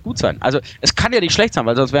 das muss doch gut sein. Also es kann ja nicht schlecht sein,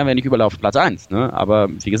 weil sonst wären wir nicht überall auf Platz 1. Ne? Aber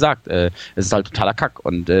wie gesagt, es ist halt totaler Kack.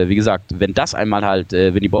 Und wie gesagt, wenn das einmal halt,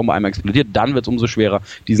 wenn die Bombe einmal explodiert, dann wird es umso schwerer,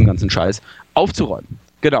 diesen ganzen Scheiß aufzuräumen.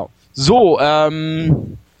 Genau. So,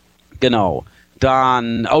 genau.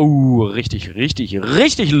 Dann, richtig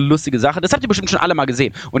lustige Sache. Das habt ihr bestimmt schon alle mal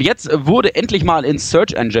gesehen. Und jetzt wurde endlich mal in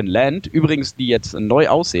Search Engine Land, übrigens, die jetzt neu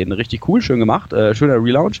aussehen, richtig cool, schön gemacht, schöner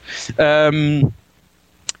Relaunch.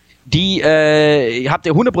 Die habt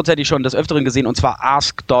ihr hundertprozentig schon des Öfteren gesehen, und zwar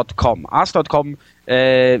Ask.com. Ask.com,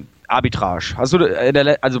 Arbitrage. Hast du,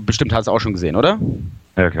 also bestimmt hast du auch schon gesehen, oder?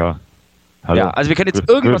 Ja, klar. Hallo. Ja, also wir können jetzt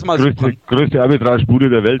irgendwas mal suchen. Größte Arbitragebude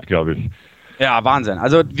der Welt, glaube ich. Ja, Wahnsinn.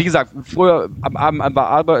 Also wie gesagt, früher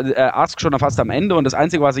war Ask schon fast am Ende, und das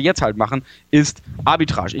Einzige, was sie jetzt halt machen, ist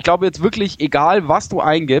Arbitrage. Ich glaube jetzt wirklich, egal was du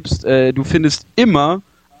eingibst, du findest immer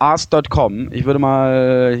Ask.com. Ich würde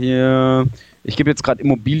mal hier... Ich gebe jetzt gerade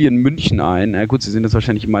Immobilien München ein. Ja, gut, sie sind jetzt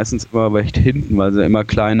wahrscheinlich meistens immer recht hinten, weil sie immer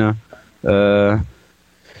kleine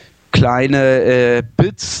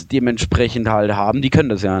Bits dementsprechend halt haben. Die können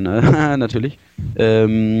das ja, ne? Natürlich.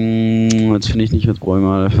 Jetzt finde ich nicht, was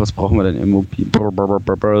brauchen wir denn? Immobilien.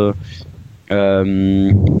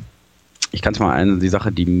 Ich kann es mal die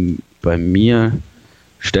Sache, die bei mir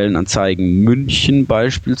Stellenanzeigen München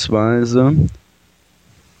beispielsweise.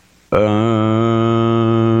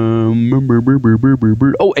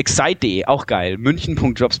 Excite.de, auch geil.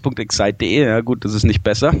 München.jobs.excite.de, ja gut, das ist nicht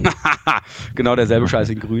besser. Genau derselbe Scheiß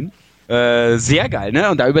in grün. Sehr geil, ne?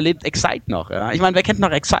 Und da überlebt Excite noch. Ja? Ich meine, wer kennt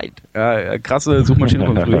noch Excite? Ja, krasse Suchmaschine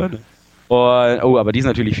von früher. Ne? Und, aber die ist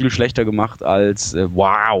natürlich viel schlechter gemacht als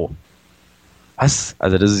wow. Was?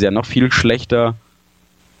 Also das ist ja noch viel schlechter.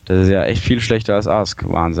 Das ist ja echt viel schlechter als Ask.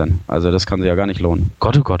 Wahnsinn. Also das kann sich ja gar nicht lohnen.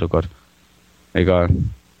 Gott, oh Gott, oh Gott. Egal.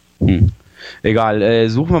 Egal,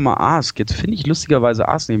 suchen wir mal Ask. Jetzt finde ich lustigerweise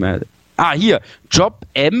Ask nicht mehr. Hier,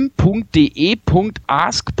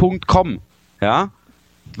 jobm.de.ask.com. Ja?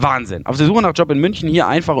 Wahnsinn. Auf der Suche nach Job in München hier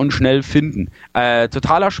einfach und schnell finden.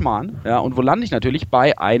 Totaler Schmarrn. Ja, und wo lande ich natürlich?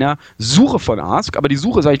 Bei einer Suche von Ask. Aber die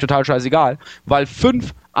Suche ist eigentlich total scheißegal, weil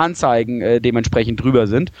 5 Anzeigen dementsprechend drüber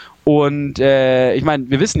sind. Und ich meine,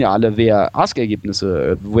 wir wissen ja alle, wer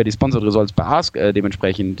Ask-Ergebnisse, wer die Sponsored Results bei Ask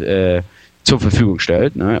dementsprechend zur Verfügung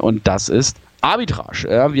stellt. Ne? Und das ist Arbitrage.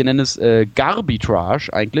 Ja? Wir nennen es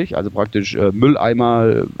Garbitrage eigentlich, also praktisch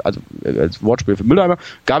Mülleimer, also als Wortspiel für Mülleimer.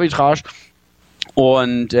 Garbitrage.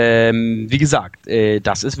 Und wie gesagt,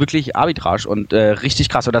 das ist wirklich Arbitrage und richtig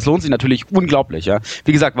krass. Und das lohnt sich natürlich unglaublich. Ja?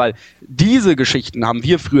 Wie gesagt, weil diese Geschichten haben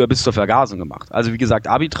wir früher bis zur Vergasung gemacht. Also wie gesagt,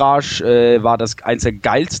 Arbitrage war das eins der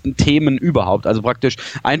geilsten Themen überhaupt. Also praktisch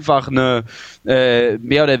einfach eine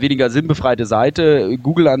mehr oder weniger sinnbefreite Seite,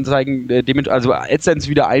 Google-Anzeigen, also AdSense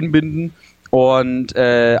wieder einbinden. Und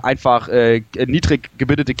einfach niedrig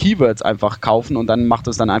gebietete Keywords einfach kaufen und dann macht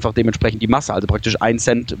es dann einfach dementsprechend die Masse, also praktisch 1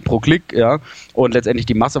 Cent pro Klick, ja, und letztendlich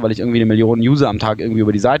die Masse, weil ich irgendwie 1 Million User am Tag irgendwie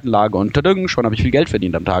über die Seiten lage und schon habe ich viel Geld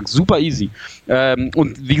verdient am Tag, super easy.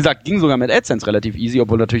 Und wie gesagt, ging sogar mit AdSense relativ easy,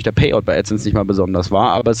 obwohl natürlich der Payout bei AdSense nicht mal besonders war,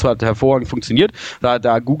 aber es hat hervorragend funktioniert, da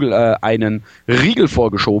hat Google einen Riegel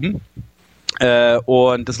vorgeschoben.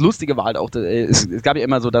 Und das Lustige war halt auch, es gab ja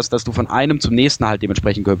immer so, dass du von einem zum nächsten halt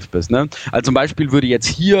dementsprechend gehüpft bist. Ne? Also zum Beispiel würde jetzt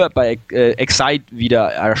hier bei Excite wieder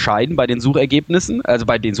erscheinen, bei den Suchergebnissen, also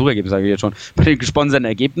bei den Suchergebnissen sage ich jetzt schon, bei den gesponserten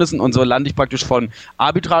Ergebnissen und so lande ich praktisch von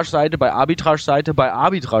Arbitrage-Seite bei Arbitrage-Seite bei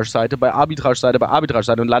Arbitrage-Seite bei Arbitrage-Seite bei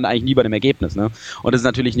Arbitrage-Seite und lande eigentlich nie bei dem Ergebnis. Ne? Und das ist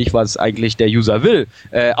natürlich nicht, was eigentlich der User will,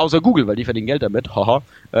 außer Google, weil die verdienen Geld damit. Haha.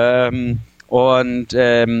 Und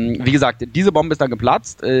wie gesagt, diese Bombe ist dann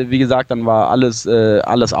geplatzt. Wie gesagt, dann war alles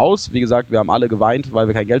aus. Wie gesagt, wir haben alle geweint, weil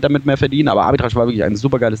wir kein Geld damit mehr verdienen. Aber Arbitrage war wirklich ein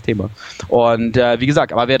super geiles Thema. Und wie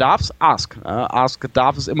gesagt, aber wer darf's? Ask. Ask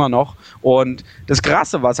darf es immer noch. Und das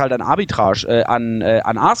Krasse, was halt an Arbitrage, an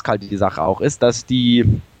Ask halt die Sache auch ist, dass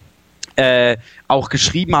die auch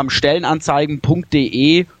geschrieben haben,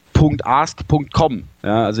 stellenanzeigen.de.ask.com.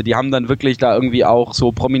 Ja, also die haben dann wirklich da irgendwie auch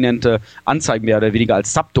so prominente Anzeigen mehr oder weniger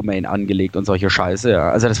als Subdomain angelegt und solche Scheiße. Ja.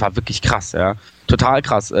 Also das war wirklich krass, ja. Total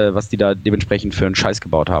krass, was die da dementsprechend für einen Scheiß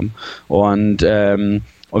gebaut haben. Und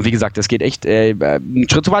wie gesagt, das geht echt einen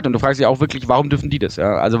Schritt zu weit. Und du fragst dich auch wirklich, warum dürfen die das?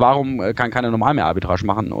 Ja? Also warum kann keiner normal mehr Arbitrage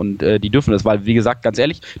machen? Und die dürfen das, weil, wie gesagt, ganz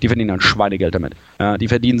ehrlich, die verdienen ein Schweinegeld damit. Ja? Die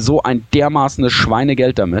verdienen so ein dermaßenes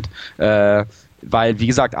Schweinegeld damit. Weil, wie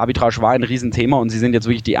gesagt, Arbitrage war ein Riesenthema und sie sind jetzt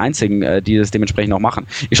wirklich die Einzigen, die das dementsprechend auch machen.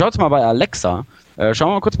 Ich schaue jetzt mal bei Alexa. Schauen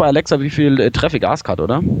wir mal kurz bei Alexa, wie viel Traffic Ask hat,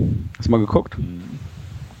 oder? Hast du mal geguckt?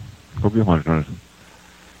 Guck ich mal schnell.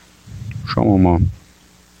 Schauen wir mal.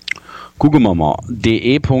 Gucken wir mal.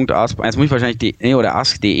 de.ask. Jetzt muss ich wahrscheinlich de oder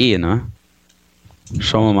ask.de, ne?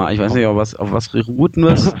 Schauen wir mal. Ich weiß nicht, auf was routen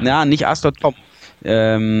wir es. Ja, nicht ask.com.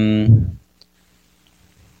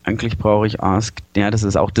 Eigentlich brauche ich Ask. Ja, das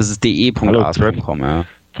ist de.ask.com, ja.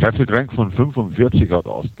 Traffic Rank von 45 hat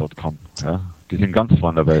Ask.com. Ja, die sind ganz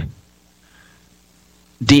vorne dabei.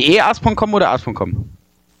 de.ask.com oder ask.com?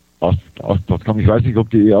 Ask.com, ich weiß nicht, ob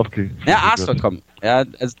de aufgeht. Ja, ask.com. Ja,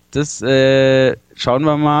 also das schauen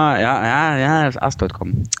wir mal. Ja, das ist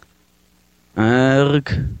ask.com.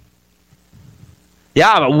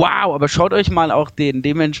 Ja, aber wow, aber schaut euch mal auch den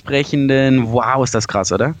dementsprechenden, wow, ist das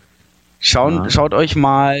krass, oder? Schaut euch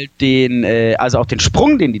mal also auch den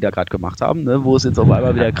Sprung, den die da gerade gemacht haben, ne, wo es jetzt auf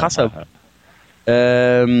einmal wieder krasser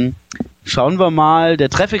wird. Schauen wir mal, der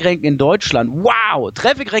Traffic-Rank in Deutschland. Wow,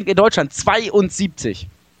 Traffic-Rank in Deutschland 72.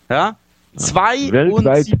 Ja?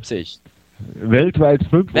 72. Weltweit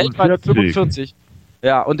 45.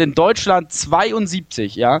 Ja, und in Deutschland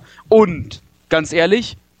 72, ja. Und, ganz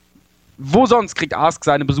ehrlich, wo sonst kriegt Ask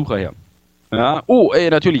seine Besucher her? Ja. Oh,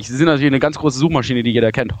 natürlich, sie sind natürlich eine ganz große Suchmaschine, die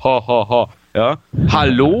jeder kennt. Ja.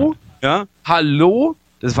 Hallo? Ja. Hallo?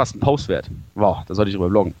 Das ist fast ein Post wert. Wow, da sollte ich drüber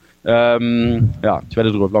bloggen. Ja, ich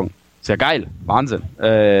werde drüber bloggen. Ist ja geil. Wahnsinn.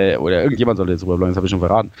 Oder irgendjemand sollte jetzt drüber bloggen, das habe ich schon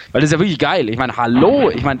verraten. Weil das ist ja wirklich geil. Ich meine, hallo?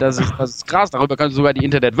 Ich meine, das ist krass. Darüber kannst du sogar die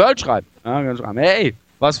Internet World schreiben. Ja, kannst du schreiben, hey,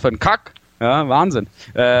 was für ein Kack. Ja, Wahnsinn.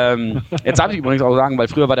 Jetzt darf ich übrigens auch sagen, weil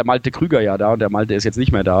früher war der Malte Krüger ja da und der Malte ist jetzt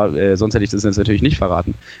nicht mehr da. Sonst hätte ich das jetzt natürlich nicht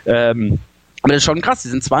verraten. Aber das ist schon krass, die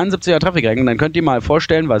sind 72er Traffic-Rank und dann könnt ihr mal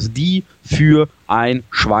vorstellen, was die für ein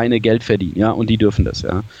Schweinegeld verdienen, ja, und die dürfen das,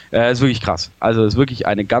 ja. Ist wirklich krass. Also ist wirklich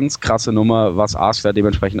eine ganz krasse Nummer, was Ask da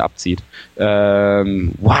dementsprechend abzieht.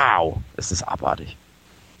 Wow, ist das abartig.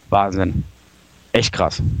 Wahnsinn. Echt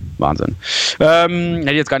krass. Wahnsinn.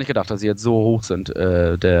 Hätte ich jetzt gar nicht gedacht, dass sie jetzt so hoch sind,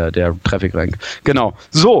 der Traffic-Rank. Genau.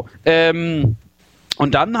 So,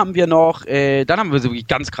 Und dann haben wir noch, so wirklich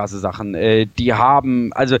ganz krasse Sachen. Die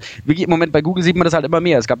haben, also wirklich im Moment bei Google sieht man das halt immer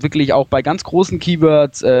mehr. Es gab wirklich auch bei ganz großen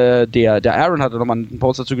Keywords, der Aaron hatte nochmal einen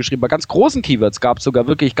Post dazu geschrieben, bei ganz großen Keywords gab es sogar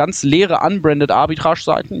wirklich ganz leere unbranded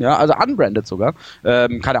Arbitrage-Seiten, ja, also unbranded sogar.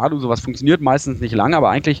 Keine Ahnung, sowas funktioniert meistens nicht lange, aber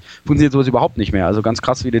eigentlich funktioniert sowas überhaupt nicht mehr. Also ganz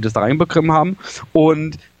krass, wie die das da reinbekommen haben.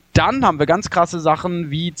 Und dann haben wir ganz krasse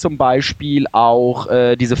Sachen, wie zum Beispiel auch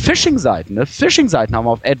diese Phishing-Seiten. Ne? Phishing-Seiten haben wir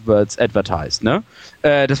auf AdWords advertised. Ne?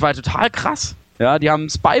 Das war total krass. Ja, die haben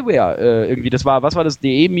Spyware irgendwie. Das war, was war das?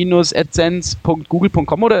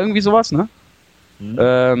 de-adsense.google.com oder irgendwie sowas, ne?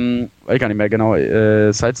 Weiß ich gar nicht mehr genau.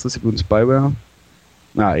 Sites Distribute Spyware.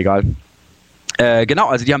 Na, egal. Genau,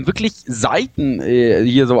 also die haben wirklich Seiten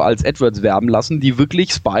hier so als AdWords werben lassen, die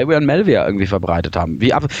wirklich Spyware und Malware irgendwie verbreitet haben.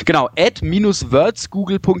 Genau,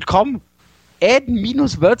 ad-wordsgoogle.com.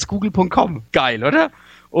 ad-wordsgoogle.com. Geil, oder?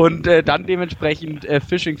 Und dann dementsprechend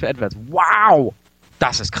Phishing für AdWords. Wow!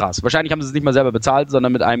 Das ist krass. Wahrscheinlich haben sie es nicht mal selber bezahlt,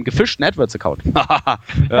 sondern mit einem gefischten AdWords-Account. Ja,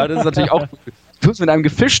 das ist natürlich auch... Du musst mit einem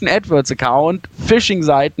gefischten AdWords-Account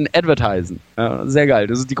Phishing-Seiten advertisen. Ja, sehr geil,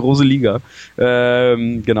 das ist die große Liga.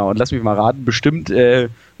 Genau, und lass mich mal raten, bestimmt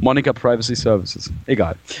Monica Privacy Services.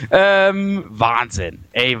 Egal. Wahnsinn.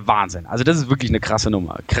 Ey, Wahnsinn. Also das ist wirklich eine krasse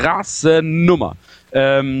Nummer. Krasse Nummer.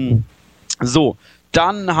 So.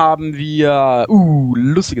 Dann haben wir,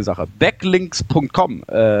 lustige Sache, backlinks.com,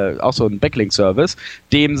 auch so ein Backlink-Service,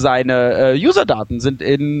 dem seine Userdaten sind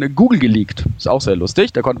in Google geleakt. Ist auch sehr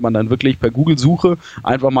lustig. Da konnte man dann wirklich per Google-Suche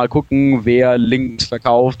einfach mal gucken, wer Links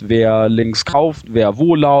verkauft, wer Links kauft, wer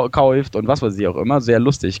wo kauft und was weiß ich auch immer. Sehr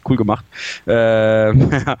lustig, cool gemacht.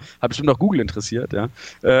 Hat bestimmt auch Google interessiert, ja.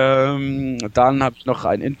 Dann habe ich noch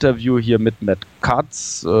ein Interview hier mit Matt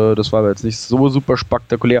Cutts. Das war aber jetzt nicht so super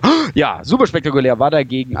spektakulär. Ja, super spektakulär war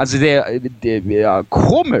dagegen, also sehr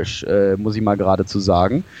komisch, muss ich mal geradezu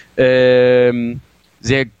sagen.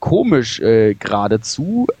 Sehr komisch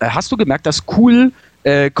geradezu. Hast du gemerkt, dass Cool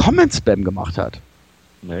Comment-Spam gemacht hat?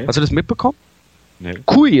 Nee. Hast du das mitbekommen? Nee.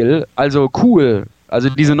 Cool, also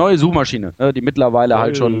diese neue Suchmaschine, die mittlerweile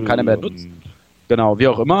halt schon keiner mehr nutzt. Genau, wie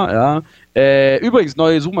auch immer, ja. Übrigens,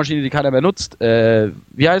 neue Suchmaschine, die keiner mehr nutzt.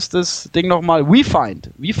 Wie heißt das Ding nochmal?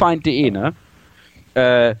 WeFind.de, ne?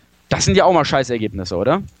 Das sind ja auch mal Scheißergebnisse,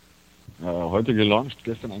 oder? Heute gelauncht,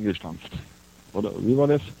 gestern eingestampft. Oder wie war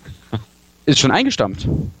das? Ist schon eingestampft?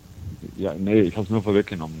 Ja, nee, ich hab's nur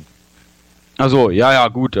vorweggenommen. Also ja,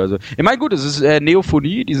 gut. Also, ich meine, gut, es ist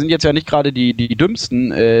Neophonie, die sind jetzt ja nicht gerade die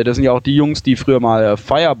dümmsten. Das sind ja auch die Jungs, die früher mal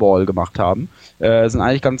Fireball gemacht haben. Das sind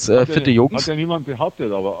eigentlich ganz fitte Jungs. Hat ja niemand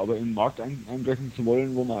behauptet, aber in den Markt einbrechen zu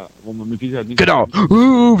wollen, wo man mit Sicherheit nicht... Genau.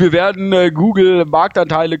 Wir werden Google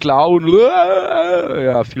Marktanteile klauen.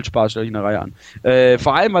 Ja, viel Spaß, stelle ich eine Reihe an.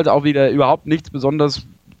 Vor allem, weil es auch wieder überhaupt nichts besonders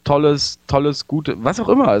Tolles, Gutes, was auch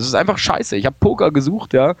immer. Es ist einfach scheiße. Ich habe Poker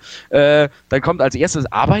gesucht, ja. Dann kommt als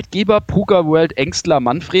erstes Arbeitgeber Poker World Engstler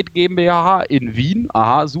Manfred GmbH in Wien.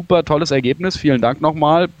 Aha, super, tolles Ergebnis. Vielen Dank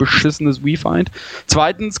nochmal. Beschissenes WeFind.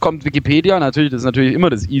 Zweitens kommt Wikipedia. Natürlich, das ist natürlich immer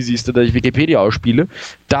das Easyste, dass ich Wikipedia ausspiele.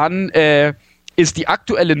 Dann ist die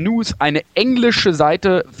aktuelle News eine englische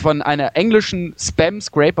Seite von einer englischen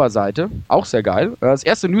Spam-Scraper-Seite. Auch sehr geil. Das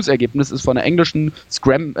erste News-Ergebnis ist von einer englischen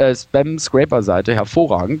Spam-Scraper-Seite.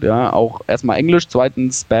 Hervorragend. Ja, auch erstmal Englisch,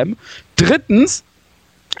 zweitens Spam. Drittens,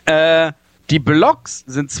 die Blogs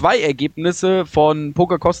sind 2 Ergebnisse von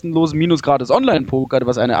Poker kostenlos minus gratis Online-Poker,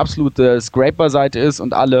 was eine absolute Scraper-Seite ist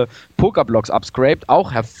und alle Poker-Blogs abscrapt.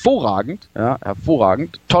 Auch hervorragend, ja,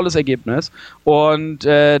 hervorragend. Tolles Ergebnis. Und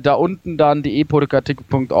da unten dann die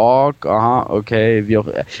epokerticket.org. Aha, okay, wie auch.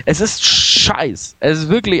 Es ist Scheiß. Es ist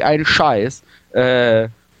wirklich ein Scheiß.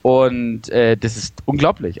 Und das ist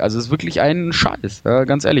unglaublich. Also es ist wirklich ein Scheiß, ja,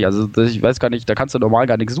 ganz ehrlich. Also ich weiß gar nicht, da kannst du normal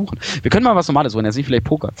gar nichts suchen. Wir können mal was Normales suchen, jetzt nicht vielleicht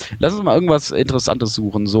Poker. Lass uns mal irgendwas Interessantes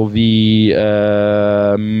suchen, so wie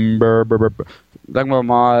sagen wir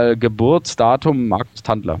mal Geburtsdatum Markus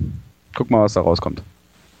Tandler. Guck mal, was da rauskommt.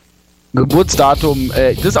 Geburtsdatum,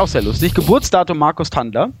 das ist auch sehr lustig. Geburtsdatum Markus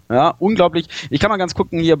Tandler. Ja, unglaublich. Ich kann mal ganz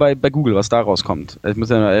gucken hier bei Google, was da rauskommt. Ich muss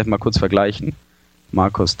ja mal kurz vergleichen.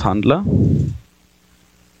 Markus Tandler.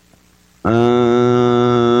 Ja,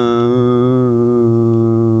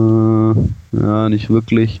 nicht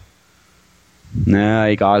wirklich. Naja,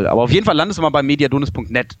 egal. Aber auf jeden Fall landest du mal bei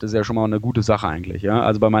mediadonis.net. Das ist ja schon mal eine gute Sache eigentlich, ja.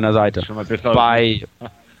 Also bei meiner Seite. Schon mal besser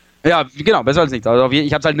ja, genau, besser als nichts. Also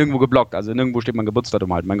ich hab's halt nirgendwo geblockt. Also nirgendwo steht mein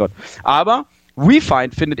Geburtsdatum halt, mein Gott. Aber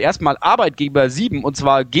WeFind findet erstmal Arbeitgeber 7 und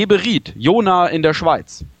zwar Geberit, Jona in der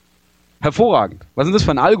Schweiz. Hervorragend. Was ist denn das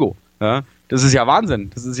für ein Algo? Ja, das ist ja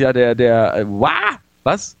Wahnsinn. Das ist ja der wow!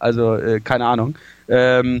 Was? Also, keine Ahnung.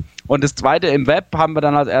 Und das zweite im Web haben wir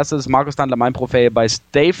dann als erstes Markus Tandler, mein Profil bei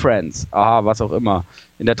Stay Friends. Aha, was auch immer.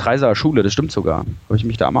 In der Dreisaer Schule, das stimmt sogar. Habe ich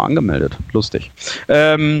mich da mal angemeldet. Lustig.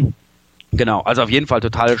 Genau, also auf jeden Fall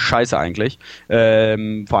total scheiße eigentlich.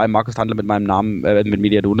 Vor allem Markus Tandler mit meinem Namen, mit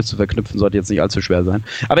Mediadonis zu verknüpfen, sollte jetzt nicht allzu schwer sein.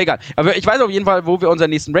 Aber egal. Aber ich weiß auf jeden Fall, wo wir unseren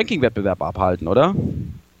nächsten Ranking-Wettbewerb abhalten, oder?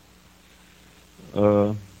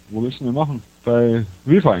 Wo müssen wir machen? Bei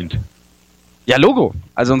WeFind. Ja, Logo.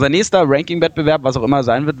 Also unser nächster Ranking-Wettbewerb, was auch immer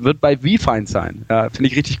sein wird bei WeFind sein. Ja, finde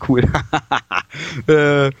ich richtig cool.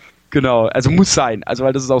 Genau, also muss sein. Also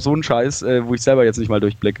weil das ist auch so ein Scheiß, wo ich selber jetzt nicht mal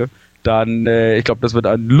durchblicke. Dann, ich glaube, das wird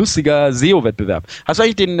ein lustiger SEO-Wettbewerb. Hast du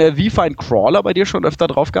eigentlich den WeFind Crawler bei dir schon öfter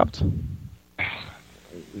drauf gehabt?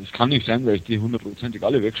 Das kann nicht sein, weil ich die 100%ig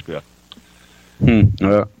alle wegsperre.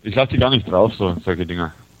 Ja. Ich lasse die gar nicht drauf, solche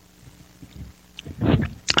Dinger.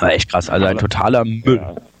 Aber echt krass, also ein totaler Müll.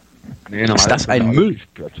 Ja. Nee, ist das ein Müll?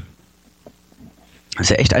 Das ist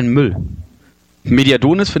ja echt ein Müll.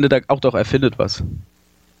 Mediadonis findet er auch doch, erfindet was.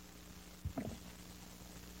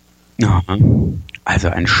 Ja. Also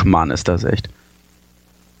ein Schmarrn ist das echt.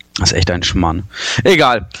 Das ist echt ein Schmarrn.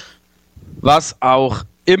 Egal. Was auch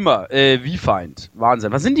immer. WeFind.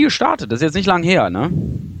 Wahnsinn. Was sind die gestartet? Das ist jetzt nicht lang her, ne?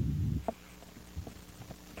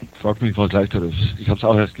 Frag mich was Leichteres. Ich hab's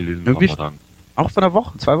auch erst gelesen. Irgendwie vor ein paar Tagen. Auch von einer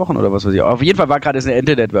Woche, 2 Wochen oder was weiß ich. Auf jeden Fall war gerade eine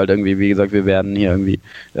Internet-Welt irgendwie. Wie gesagt, wir werden hier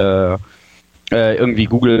irgendwie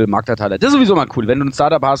Google Marktanteile. Das ist sowieso mal cool, wenn du ein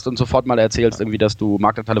Startup hast und sofort mal erzählst, irgendwie, dass du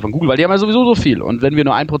Marktanteile von Google, weil die haben ja sowieso so viel. Und wenn wir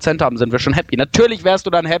nur 1% haben, sind wir schon happy. Natürlich wärst du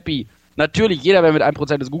dann happy. Natürlich, jeder wäre mit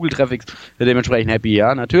 1% des Google-Traffics dementsprechend happy,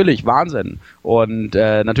 ja. Natürlich, Wahnsinn. Und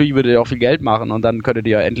natürlich würdet ihr auch viel Geld machen und dann könntet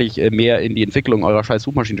ihr endlich mehr in die Entwicklung eurer scheiß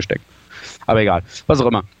Suchmaschine stecken. Aber egal, was auch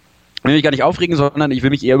immer. Ich will mich gar nicht aufregen, sondern ich will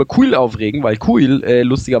mich eher über Cool aufregen, weil Cool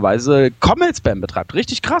lustigerweise Comment-Spam betreibt.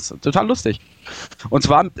 Richtig krass, total lustig. Und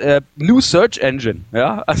zwar New Search Engine,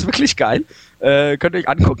 ja, also wirklich geil. Könnt ihr euch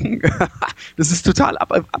angucken. Das ist total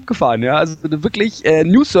abgefahren, ja. Also wirklich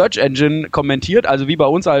New Search Engine kommentiert, also wie bei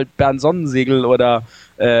uns halt Bernd Sonnensegel oder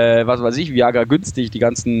was weiß ich, Viagra günstig, die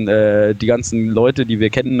ganzen Leute, die wir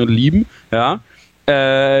kennen und lieben, ja.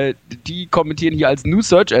 Die kommentieren hier als New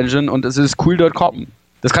Search Engine und es ist cool.com.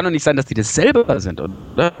 Das kann doch nicht sein, dass die das selber sind, oder?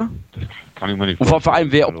 Das kann ich mir nicht vorstellen. Und vor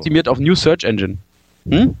allem, wer optimiert auf New Search Engine?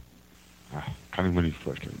 Hm? Kann ich mir nicht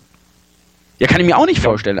vorstellen. Ja, kann ich mir auch nicht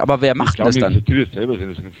vorstellen, aber wer macht das dann? Ich glaube nicht, dass die das selber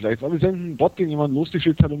sind. Das vielleicht aber ein Bot, den jemand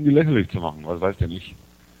losgeschickt hat, um die lächerlich zu machen. Was weiß der nicht.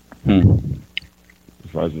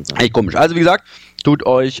 Ich weiß es nicht. Hey, komisch. Also wie gesagt, tut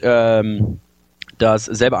euch das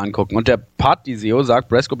selber angucken. Und der Partyseo sagt,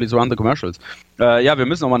 Brasco, please run the commercials. Ja, wir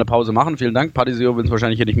müssen noch mal eine Pause machen. Vielen Dank. Partyseo will uns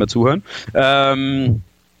wahrscheinlich hier nicht mehr zuhören.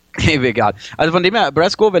 Egal. Also von dem her,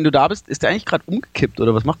 Brasco, wenn du da bist, ist der eigentlich gerade umgekippt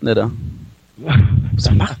oder was macht denn der da?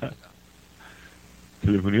 Was macht er?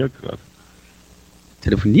 Telefoniert gerade.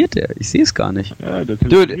 Telefoniert der? Ich sehe es gar nicht. Ja, der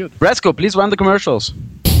telefoniert. Dude, Brasco, please run the commercials.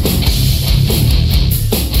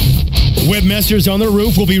 Webmasters on the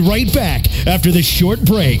Roof will be right back after this short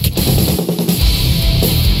break.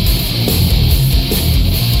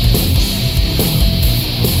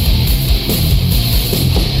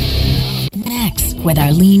 With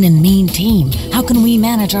our lean and mean team, how can we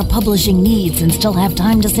manage our publishing needs and still have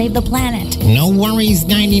time to save the planet? No worries,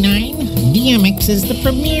 99. DMX is the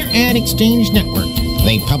premier ad exchange network.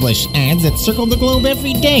 They publish ads that circle the globe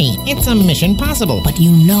every day. It's a mission possible. But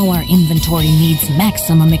you know our inventory needs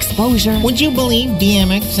maximum exposure. Would you believe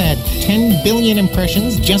DMX had 10 billion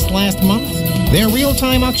impressions just last month? Their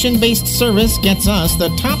real-time auction-based service gets us the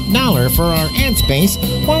top dollar for our ad space,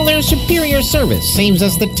 while their superior service saves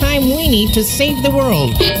us the time we need to save the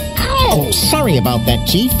world. Ow! Sorry about that,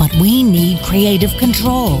 Chief. But we need creative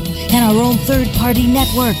control and our own third-party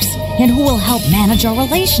networks. And who will help manage our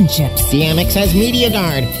relationships? DMX has Media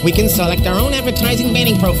Guard. We can select our own advertising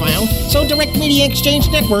banning profile, so direct media exchange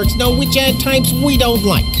networks know which ad types we don't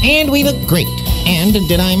like. And we look great. And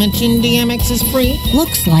did I mention DMX is free?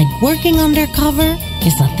 Looks like working undercover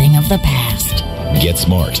is a thing of the past. Get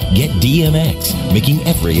smart. Get DMX, making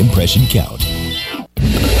every impression count.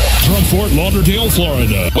 From Fort Lauderdale,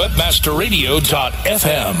 Florida,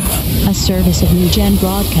 WebmasterRadio.fm. A service of New Gen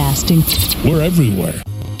Broadcasting. We're everywhere.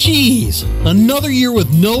 Geez, another year with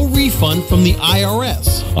no refund from the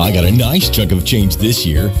IRS. I got a nice chunk of change this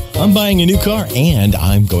year. I'm buying a new car and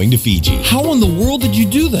I'm going to Fiji. How in the world did you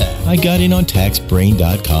do that? I got in on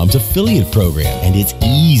TaxBrain.com's affiliate program, and it's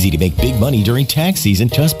easy to make big money during tax season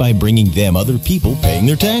just by bringing them other people paying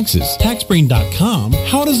their taxes. TaxBrain.com?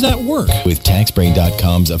 How does that work? With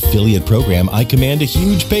TaxBrain.com's affiliate program, I command a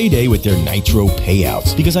huge payday with their Nitro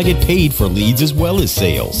payouts because I get paid for leads as well as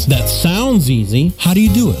sales. That sounds easy. How do you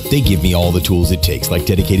do it? with. They give me all the tools it takes, like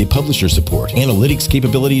dedicated publisher support, analytics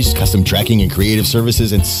capabilities, custom tracking and creative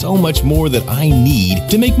services, and so much more that I need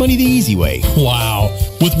to make money the easy way. Wow.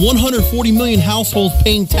 With 140 million households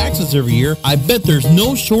paying taxes every year, I bet there's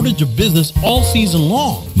no shortage of business all season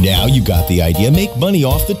long. Now you got the idea. Make money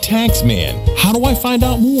off the tax man. How do I find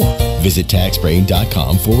out more? Visit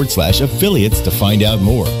taxbrain.com/affiliates to find out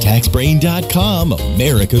more. Taxbrain.com,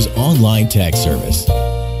 America's online tax service.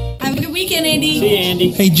 Have a good weekend, Andy. See you,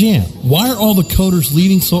 Andy. Hey, Jan, why are all the coders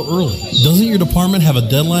leaving so early? Doesn't your department have a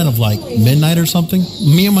deadline of like midnight or something?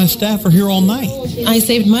 Me and my staff are here all night. I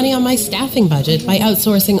saved money on my staffing budget by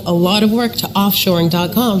outsourcing a lot of work to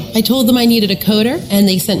offshoring.com. I told them I needed a coder, and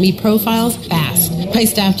they sent me profiles fast. My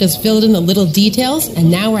staff just filled in the little details,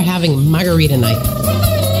 and now we're having margarita night.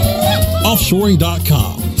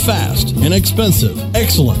 Offshoring.com. Fast, inexpensive,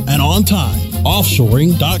 excellent, and on time.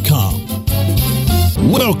 Offshoring.com.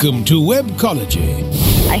 Welcome to Webcology.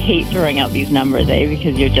 I hate throwing out these numbers,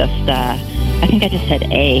 because you're just, I think I just said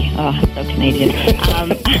A. Oh, I'm so Canadian.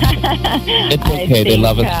 It's okay, they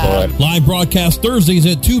love us for it. Live broadcast Thursdays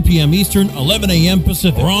at 2 p.m. Eastern, 11 a.m.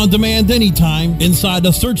 Pacific. Or on demand anytime inside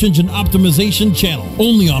the Search Engine Optimization channel.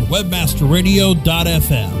 Only on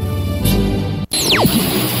WebmasterRadio.fm.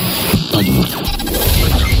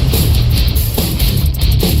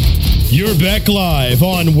 You're back live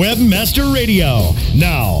on Webmaster Radio.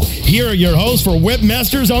 Now, here are your hosts for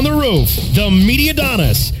Webmasters on the Roof, the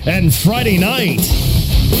Mediadonis, and Friday Night.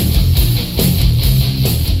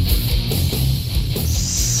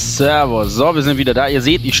 Servus. So, wir sind wieder da. Ihr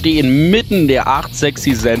seht, ich stehe inmitten der 8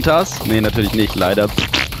 Sexy Centers. Nee, natürlich nicht, leider.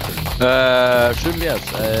 Schön wär's.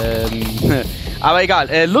 Aber egal.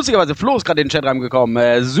 Lustigerweise, Flo ist gerade in den Chat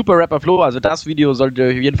reingekommen. Super Rapper Flo, also das Video solltet ihr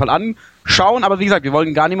euch auf jeden Fall anschauen. Aber wie gesagt, wir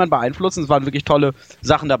wollen gar niemanden beeinflussen. Es waren wirklich tolle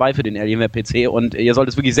Sachen dabei für den Alienware PC. Und ihr sollt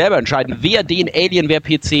es wirklich selber entscheiden, wer den Alienware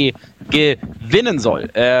PC gewinnen soll.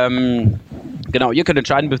 Genau, ihr könnt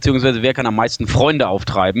entscheiden, beziehungsweise wer kann am meisten Freunde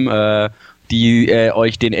auftreiben, die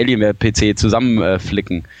euch den Alienware PC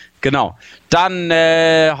zusammenflicken. Genau. Dann,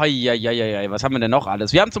 was haben wir denn noch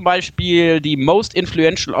alles? Wir haben zum Beispiel die Most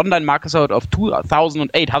Influential Online Marketer of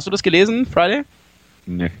 2008. Hast du das gelesen, Friday?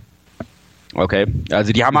 Nee. Okay.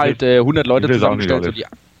 Also die haben halt 100 Leute zusammengestellt. So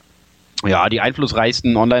die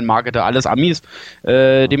einflussreichsten Online-Marketer, alles Amis.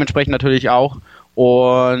 Dementsprechend natürlich auch.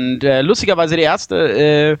 Und lustigerweise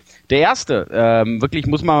der erste, wirklich,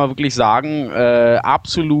 muss man wirklich sagen,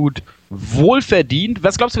 absolut wohlverdient.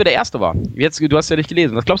 Was glaubst du, wer der Erste war? Jetzt, du hast ja nicht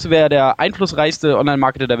gelesen. Was glaubst du, wer der einflussreichste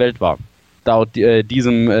Online-Marketer der Welt war? Laut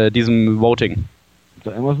diesem Voting.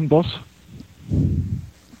 Der Amazon-Boss?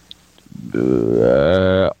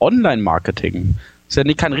 Online-Marketing. Das ist ja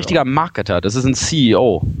nicht kein richtiger Marketer, das ist ein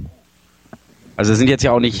CEO. Also sind jetzt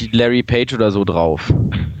ja auch nicht Larry Page oder so drauf.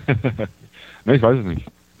 Ne, ich weiß es nicht.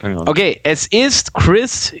 Keine Ahnung. Okay, es ist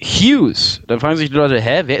Chris Hughes. Dann fragen sich die Leute,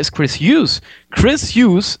 wer ist Chris Hughes? Chris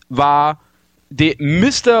Hughes war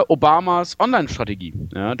Mr. Obamas Online-Strategie.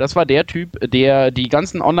 Ja, das war der Typ, der die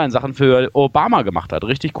ganzen Online-Sachen für Obama gemacht hat.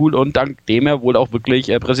 Richtig cool und dank dem er wohl auch wirklich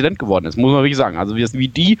Präsident geworden ist, muss man wirklich sagen. Also wie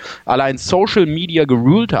die allein Social Media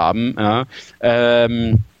geruled haben.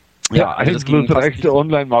 Einflussreichste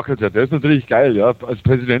Online-Marketer, der ist natürlich geil, ja, als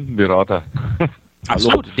Präsidentenberater.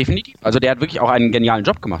 Absolut, definitiv. Also der hat wirklich auch einen genialen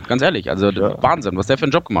Job gemacht, ganz ehrlich. Also Wahnsinn, was der für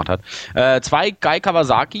einen Job gemacht hat. 2, Guy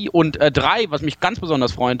Kawasaki und 3, was mich ganz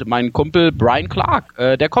besonders freut, mein Kumpel Brian Clark,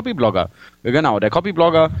 der Copyblogger. Genau, der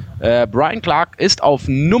Copyblogger Brian Clark ist auf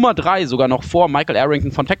Nummer 3, sogar noch vor Michael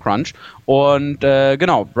Arrington von TechCrunch. Und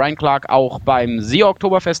genau, Brian Clark auch beim SEO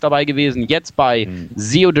Oktoberfest dabei gewesen, jetzt bei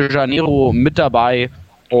SEO de Janeiro mit dabei.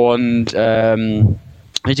 Und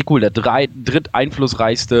richtig cool, der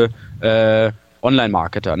dritteinflussreichste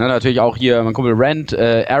Online-Marketer. Ne? Natürlich auch hier mein Kumpel Rand,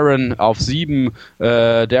 Aaron auf 7,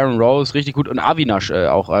 Darren Rose, richtig gut. Und Avinash,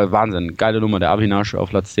 auch Wahnsinn. Geile Nummer, der Avinash auf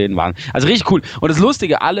Platz 10. Wahnsinn. Also richtig cool. Und das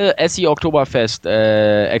Lustige, alle SEO Oktoberfest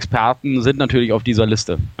Experten sind natürlich auf dieser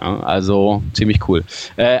Liste. Ja? Also ziemlich cool.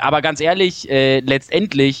 Aber ganz ehrlich,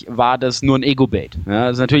 letztendlich war das nur ein Ego-Bait. Ja?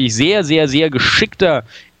 Das ist natürlich sehr, sehr, sehr geschickter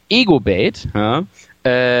Ego-Bait. Ja?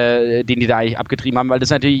 Den die da eigentlich abgetrieben haben, weil das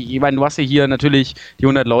natürlich, ich meine, du hast ja hier natürlich die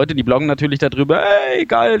 100 Leute, die bloggen natürlich darüber, ey,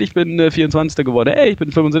 geil, ich bin 24. geworden, ey, ich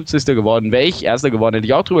bin 75. geworden, wäre ich Erster geworden, hätte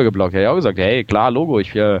ich auch drüber gebloggt, hätte ich auch gesagt, hey, klar, Logo,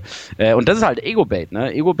 und das ist halt Ego-Bait,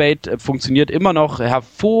 ne, Ego-Bait funktioniert immer noch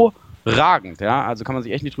hervorragend, ja, also kann man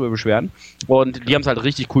sich echt nicht drüber beschweren und die haben es halt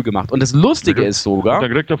richtig cool gemacht und das Lustige ist sogar... Da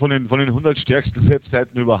kriegt er von den 100 stärksten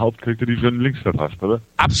Webseiten überhaupt, kriegt er die schönen Links verfasst, oder?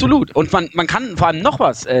 Absolut und man kann vor allem noch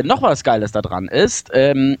was Geiles da dran ist,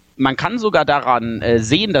 man kann sogar daran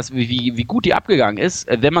sehen, dass wie gut die abgegangen ist,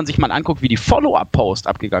 wenn man sich mal anguckt, wie die Follow-up-Posts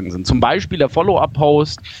abgegangen sind. Zum Beispiel der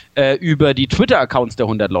Follow-up-Post über die Twitter-Accounts der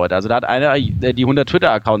 100 Leute. Also da hat einer die 100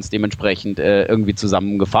 Twitter-Accounts dementsprechend irgendwie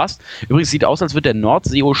zusammengefasst. Übrigens sieht aus, als würde der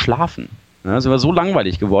Nord-SEO schlafen. Ja, es war so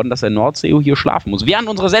langweilig geworden, dass der Nord-SEO hier schlafen muss. Während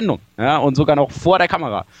unserer Sendung. Ja, und sogar noch vor der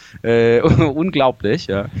Kamera. Unglaublich.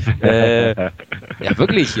 Ja, ja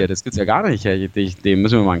wirklich hier. Das gibt's ja gar nicht. Ja, dem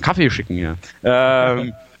müssen wir mal einen Kaffee schicken hier.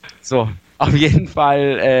 So, auf jeden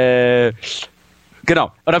Fall.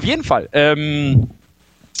 Genau. Und auf jeden Fall.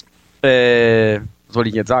 Was soll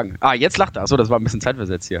ich jetzt sagen? Jetzt lacht er. Achso, das war ein bisschen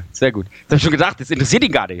zeitversetzt hier. Sehr gut. Das habe ich schon gedacht, das interessiert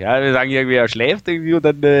ihn gar nicht. Ja? Wir sagen irgendwie, er schläft irgendwie und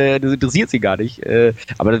dann das interessiert sie gar nicht.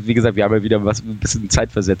 Aber das, wie gesagt, wir haben ja wieder was ein bisschen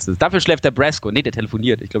zeitversetztes. Dafür schläft der Brasco. Nee, der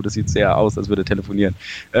telefoniert. Ich glaube, das sieht sehr aus, als würde er telefonieren.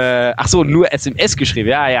 Achso, nur SMS geschrieben.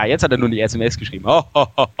 Ja, jetzt hat er nur die SMS geschrieben.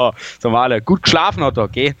 So mal alle. Gut geschlafen, Otto,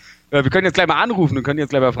 okay? Wir können jetzt gleich mal anrufen und können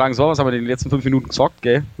jetzt gleich mal fragen, so, was haben wir in den letzten 5 Minuten gezockt,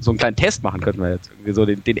 gell? So einen kleinen Test machen könnten wir jetzt. Irgendwie so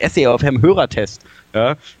den SEOFM-Hörertest.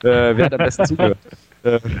 Ja? Wer hat am besten zugehört?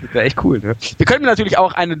 Wäre echt cool, ne? Wir können natürlich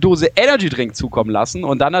auch eine Dose Energy Drink zukommen lassen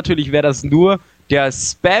und dann natürlich wäre das nur der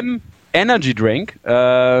Spam Energy Drink.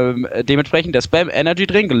 Dementsprechend der Spam Energy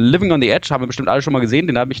Drink, Living on the Edge, haben wir bestimmt alle schon mal gesehen.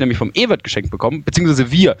 Den habe ich nämlich vom Ewert geschenkt bekommen, beziehungsweise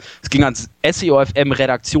wir. Es ging ans SEOFM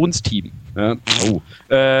Redaktionsteam. Ja?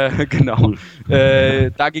 Genau.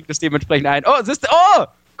 Da ging es dementsprechend ein.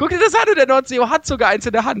 Guck dir das an, der Nord-SEO hat sogar eins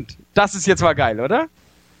in der Hand. Das ist jetzt mal geil, oder?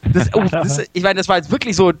 Ich meine, das war jetzt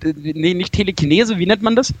wirklich so, nee, nicht Telekinese, wie nennt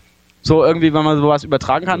man das? So irgendwie, wenn man sowas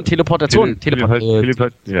übertragen kann, Teleportation.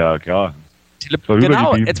 Ja, klar.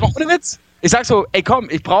 Genau, jetzt mal ohne Witz. Ich sag so, ey komm,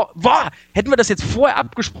 hätten wir das jetzt vorher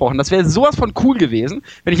abgesprochen, das wäre sowas von cool gewesen,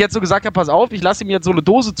 wenn ich jetzt so gesagt habe, pass auf, ich lasse ihm jetzt so eine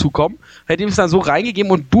Dose zukommen, hätte ihm es dann so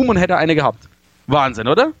reingegeben und boom, und hätte eine gehabt. Wahnsinn,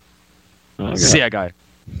 oder? Ja. Sehr geil.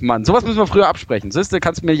 Mann, sowas müssen wir früher absprechen. Siehst du,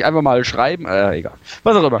 kannst du mir nicht einfach mal schreiben? Egal.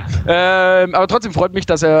 Was auch immer. Aber trotzdem freut mich,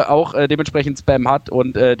 dass er auch dementsprechend Spam hat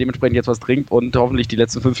und dementsprechend jetzt was trinkt und hoffentlich die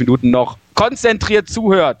letzten 5 Minuten noch konzentriert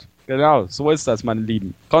zuhört. Genau, so ist das, meine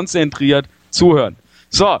Lieben. Konzentriert zuhören.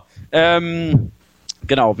 So,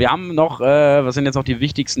 genau, wir haben noch, was sind jetzt noch die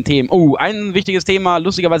wichtigsten Themen? Ein wichtiges Thema,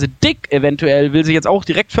 lustigerweise Dick eventuell will sich jetzt auch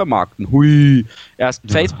direkt vermarkten. Hui, erst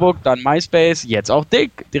Facebook, dann MySpace, jetzt auch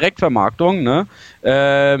Dick, Direktvermarktung, ne?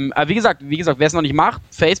 Aber wie gesagt, wer es noch nicht macht,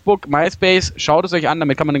 Facebook, MySpace, schaut es euch an,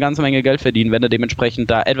 damit kann man eine ganze Menge Geld verdienen, wenn ihr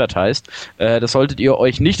dementsprechend da advertised. Das solltet ihr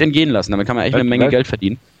euch nicht entgehen lassen, damit kann man echt eine Menge Geld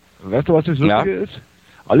verdienen. Weißt du, was das Lustige ist?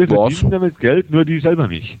 Alle verdienen damit Geld, nur die selber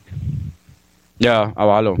nicht. Ja,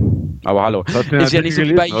 aber hallo. Ist ja nicht so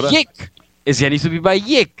wie bei Yick. Ist ja nicht so wie bei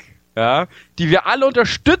Yick, ja, die wir alle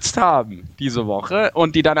unterstützt haben diese Woche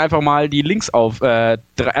und die dann einfach mal die Links auf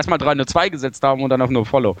erstmal 302 gesetzt haben und dann auf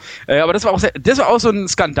NoFollow. Aber das war auch so ein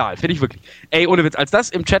Skandal, finde ich wirklich. Ey, ohne Witz, als das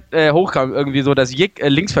im Chat hochkam, irgendwie so, dass Yick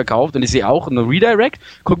Links verkauft und ich sehe auch eine Redirect,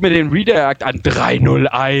 guck mir den Redirect an,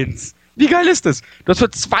 301. Wie geil ist das? Du hast für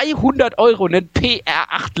 200 € einen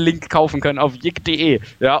PR8-Link kaufen können auf yick.de,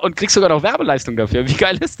 ja, und kriegst sogar noch Werbeleistung dafür. Wie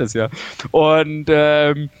geil ist das, ja? Und,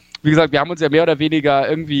 wie gesagt, wir haben uns ja mehr oder weniger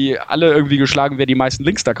alle geschlagen, wer die meisten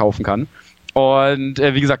Links da kaufen kann. Und,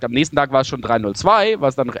 wie gesagt, am nächsten Tag war es schon 302,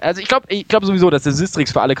 was dann, also ich glaube sowieso, dass der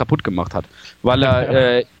Sistrix für alle kaputt gemacht hat, weil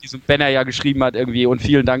er diesen Banner ja geschrieben hat irgendwie und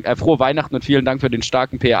vielen Dank, frohe Weihnachten und vielen Dank für den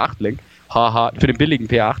starken PR8-Link. Haha, für den billigen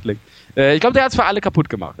PR8-Link. Ich glaube, der hat es für alle kaputt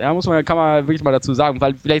gemacht. Ja, kann man wirklich mal dazu sagen,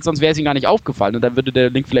 weil vielleicht sonst wäre es ihm gar nicht aufgefallen und dann würde der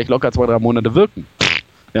Link vielleicht locker 2-3 Monate wirken.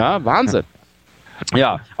 Ja, Wahnsinn.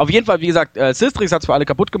 Ja, auf jeden Fall, wie gesagt, Sistrix hat es für alle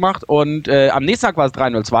kaputt gemacht und am nächsten Tag war es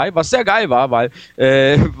 302, was sehr geil war, weil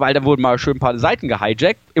da wurden mal schön ein paar Seiten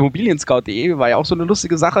gehijackt. Immobilienscout.de war ja auch so eine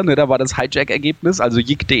lustige Sache, ne? Da war das Hijack-Ergebnis, also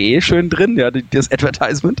yick.de schön drin, ja, das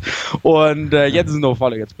Advertisement. Und jetzt ist es noch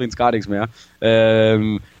voll, jetzt bringt es gar nichts mehr.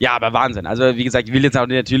 Ja, aber Wahnsinn. Also wie gesagt, ich will jetzt auch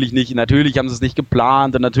natürlich haben sie es nicht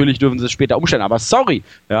geplant und natürlich dürfen sie es später umstellen, aber sorry,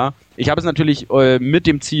 ja. Ich habe es natürlich mit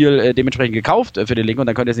dem Ziel dementsprechend gekauft für den Link und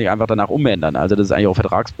dann könnt ihr es nicht einfach danach umändern. Also das ist eigentlich auch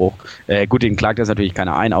Vertragsbruch. Gut, den klagt jetzt natürlich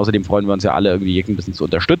keiner ein. Außerdem freuen wir uns ja alle irgendwie ein bisschen zu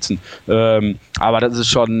unterstützen. Aber das ist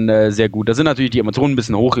schon sehr gut. Da sind natürlich die Emotionen ein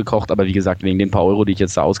bisschen hochgekocht, aber wie gesagt, wegen den paar Euro, die ich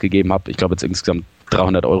jetzt da ausgegeben habe, ich glaube jetzt insgesamt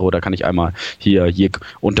 300 €, da kann ich einmal hier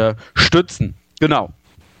unterstützen. Genau.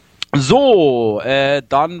 So,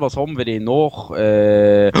 dann, was haben wir denn noch?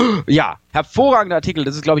 Ja, hervorragender Artikel.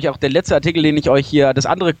 Das ist, glaube ich, auch der letzte Artikel, den ich euch hier... Das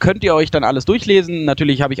andere könnt ihr euch dann alles durchlesen.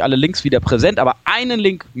 Natürlich habe ich alle Links wieder präsent, aber einen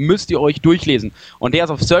Link müsst ihr euch durchlesen. Und der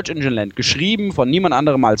ist auf Search Engine Land, geschrieben von niemand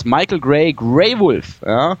anderem als Michael Gray, Greywolf.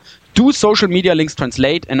 Ja? Do Social Media Links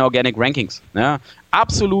Translate in Organic Rankings. Ja?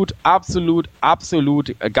 Absolut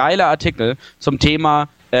geiler Artikel zum Thema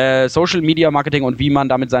Social Media Marketing und wie man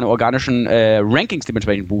damit seine organischen Rankings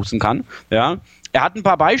dementsprechend boosten kann. Ja. Er hat ein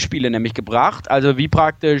paar Beispiele nämlich gebracht, also wie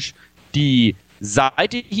praktisch die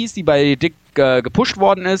Seite hieß, die bei Dick gepusht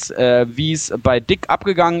worden ist, wie es bei Dick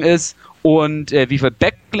abgegangen ist und wie viele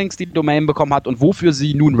Backlinks die Domain bekommen hat und wofür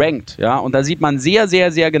sie nun rankt. Ja? Und da sieht man sehr,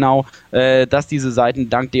 sehr, sehr genau, dass diese Seiten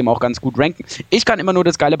dank dem auch ganz gut ranken. Ich kann immer nur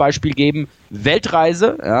das geile Beispiel geben,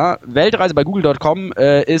 Weltreise. Ja? Weltreise bei google.com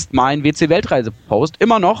ist mein WC-Weltreise-Post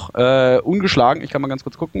immer noch ungeschlagen. Ich kann mal ganz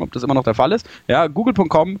kurz gucken, ob das immer noch der Fall ist. Ja,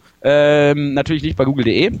 google.com, natürlich nicht bei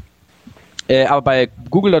google.de, aber bei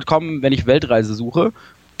google.com, wenn ich Weltreise suche,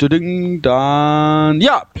 dann,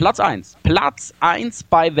 ja, Platz 1. Platz 1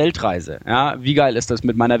 bei Weltreise. Ja, wie geil ist das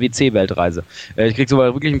mit meiner WC-Weltreise? Ich krieg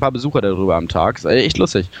sogar wirklich ein paar Besucher darüber am Tag. Ist echt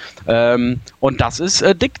lustig. Und das ist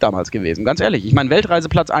Dick damals gewesen, ganz ehrlich. Ich meine, Weltreise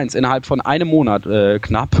Platz 1 innerhalb von einem Monat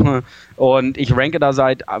knapp. Und ich ranke da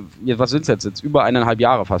seit, was sind es jetzt? Über 1,5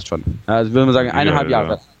 Jahre fast schon. Also würde man sagen, 1,5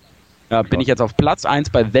 Jahre. Ja, bin ich jetzt auf Platz 1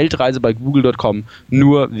 bei Weltreise bei google.com,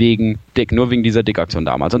 nur wegen Dick, nur wegen dieser Dick-Aktion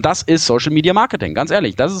damals. Und das ist Social Media Marketing, ganz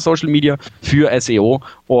ehrlich. Das ist Social Media für SEO.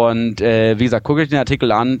 Und wie gesagt, guckt euch den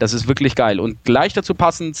Artikel an, das ist wirklich geil. Und gleich dazu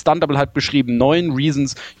passend, Stuntable hat beschrieben, 9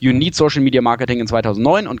 Reasons you need Social Media Marketing in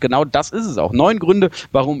 2009. Und genau das ist es auch. 9 Gründe,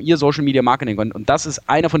 warum ihr Social Media Marketing könnt. Und das ist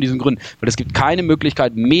einer von diesen Gründen. Weil es gibt keine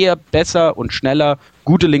Möglichkeit, mehr, besser und schneller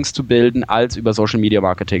gute Links zu bilden als über Social Media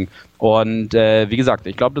Marketing. Und wie gesagt,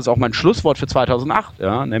 ich glaube, das ist auch mein Schlusswort für 2008,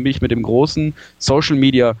 ja, nämlich mit dem großen Social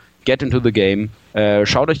Media Get into the Game.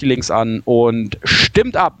 Schaut euch die Links an und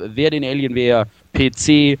stimmt ab, wer den Alienware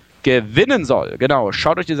PC gewinnen soll. Genau,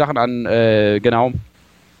 schaut euch die Sachen an, genau.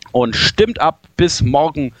 Und stimmt ab bis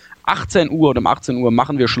morgen 18 Uhr und um 18 Uhr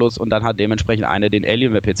machen wir Schluss und dann hat dementsprechend einer den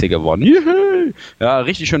Alienware PC gewonnen. Juhu! Ja,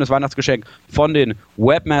 richtig schönes Weihnachtsgeschenk von den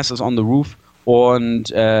Webmasters on the Roof.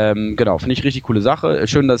 Und genau, finde ich richtig coole Sache.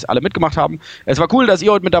 Schön, dass alle mitgemacht haben. Es war cool, dass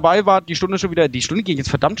ihr heute mit dabei wart. Die Stunde ging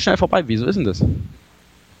jetzt verdammt schnell vorbei. Wieso ist denn das?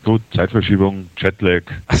 Gut, Zeitverschiebung, Jetlag.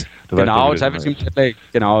 Genau, Zeitverschiebung, Jetlag.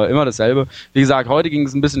 Genau, immer dasselbe. Wie gesagt, heute ging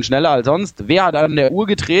es ein bisschen schneller als sonst. Wer hat an der Uhr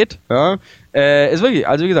gedreht? Ja, ist wirklich,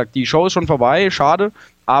 also wie gesagt, die Show ist schon vorbei. Schade.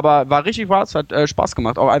 Aber war richtig Spaß, hat Spaß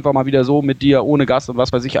gemacht. Auch einfach mal wieder so mit dir, ohne Gast und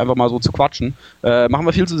was weiß ich, einfach mal so zu quatschen. Machen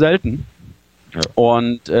wir viel zu selten. Ja.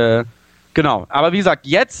 Und genau, aber wie gesagt,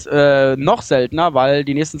 jetzt noch seltener, weil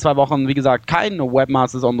die nächsten 2 Wochen, wie gesagt, kein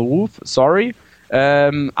Webmasters on the Roof, sorry.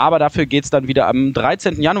 Aber dafür geht's dann wieder am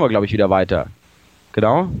 13. Januar, glaube ich, wieder weiter.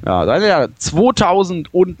 Genau, ja,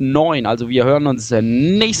 2009, also wir hören uns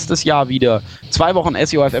nächstes Jahr wieder. 2 Wochen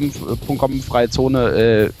SEOFM.com freie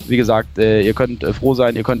Zone, wie gesagt, ihr könnt froh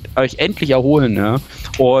sein, ihr könnt euch endlich erholen, ja?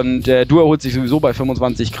 Und du erholst dich sowieso bei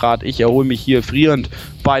 25 Grad, ich erhole mich hier frierend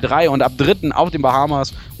bei 3 und ab 3. auf den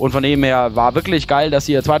Bahamas und von dem her war wirklich geil, dass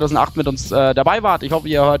ihr 2008 mit uns dabei wart. Ich hoffe,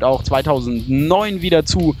 ihr hört auch 2009 wieder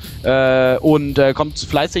zu und kommt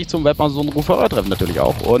fleißig zum Webmasters on the Roof Hörertreffen natürlich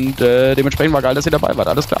auch und dementsprechend war geil, dass ihr dabei wart.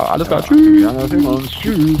 Alles klar, alles klar. Tschüss. Ja, sehen wir uns.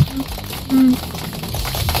 Tschüss.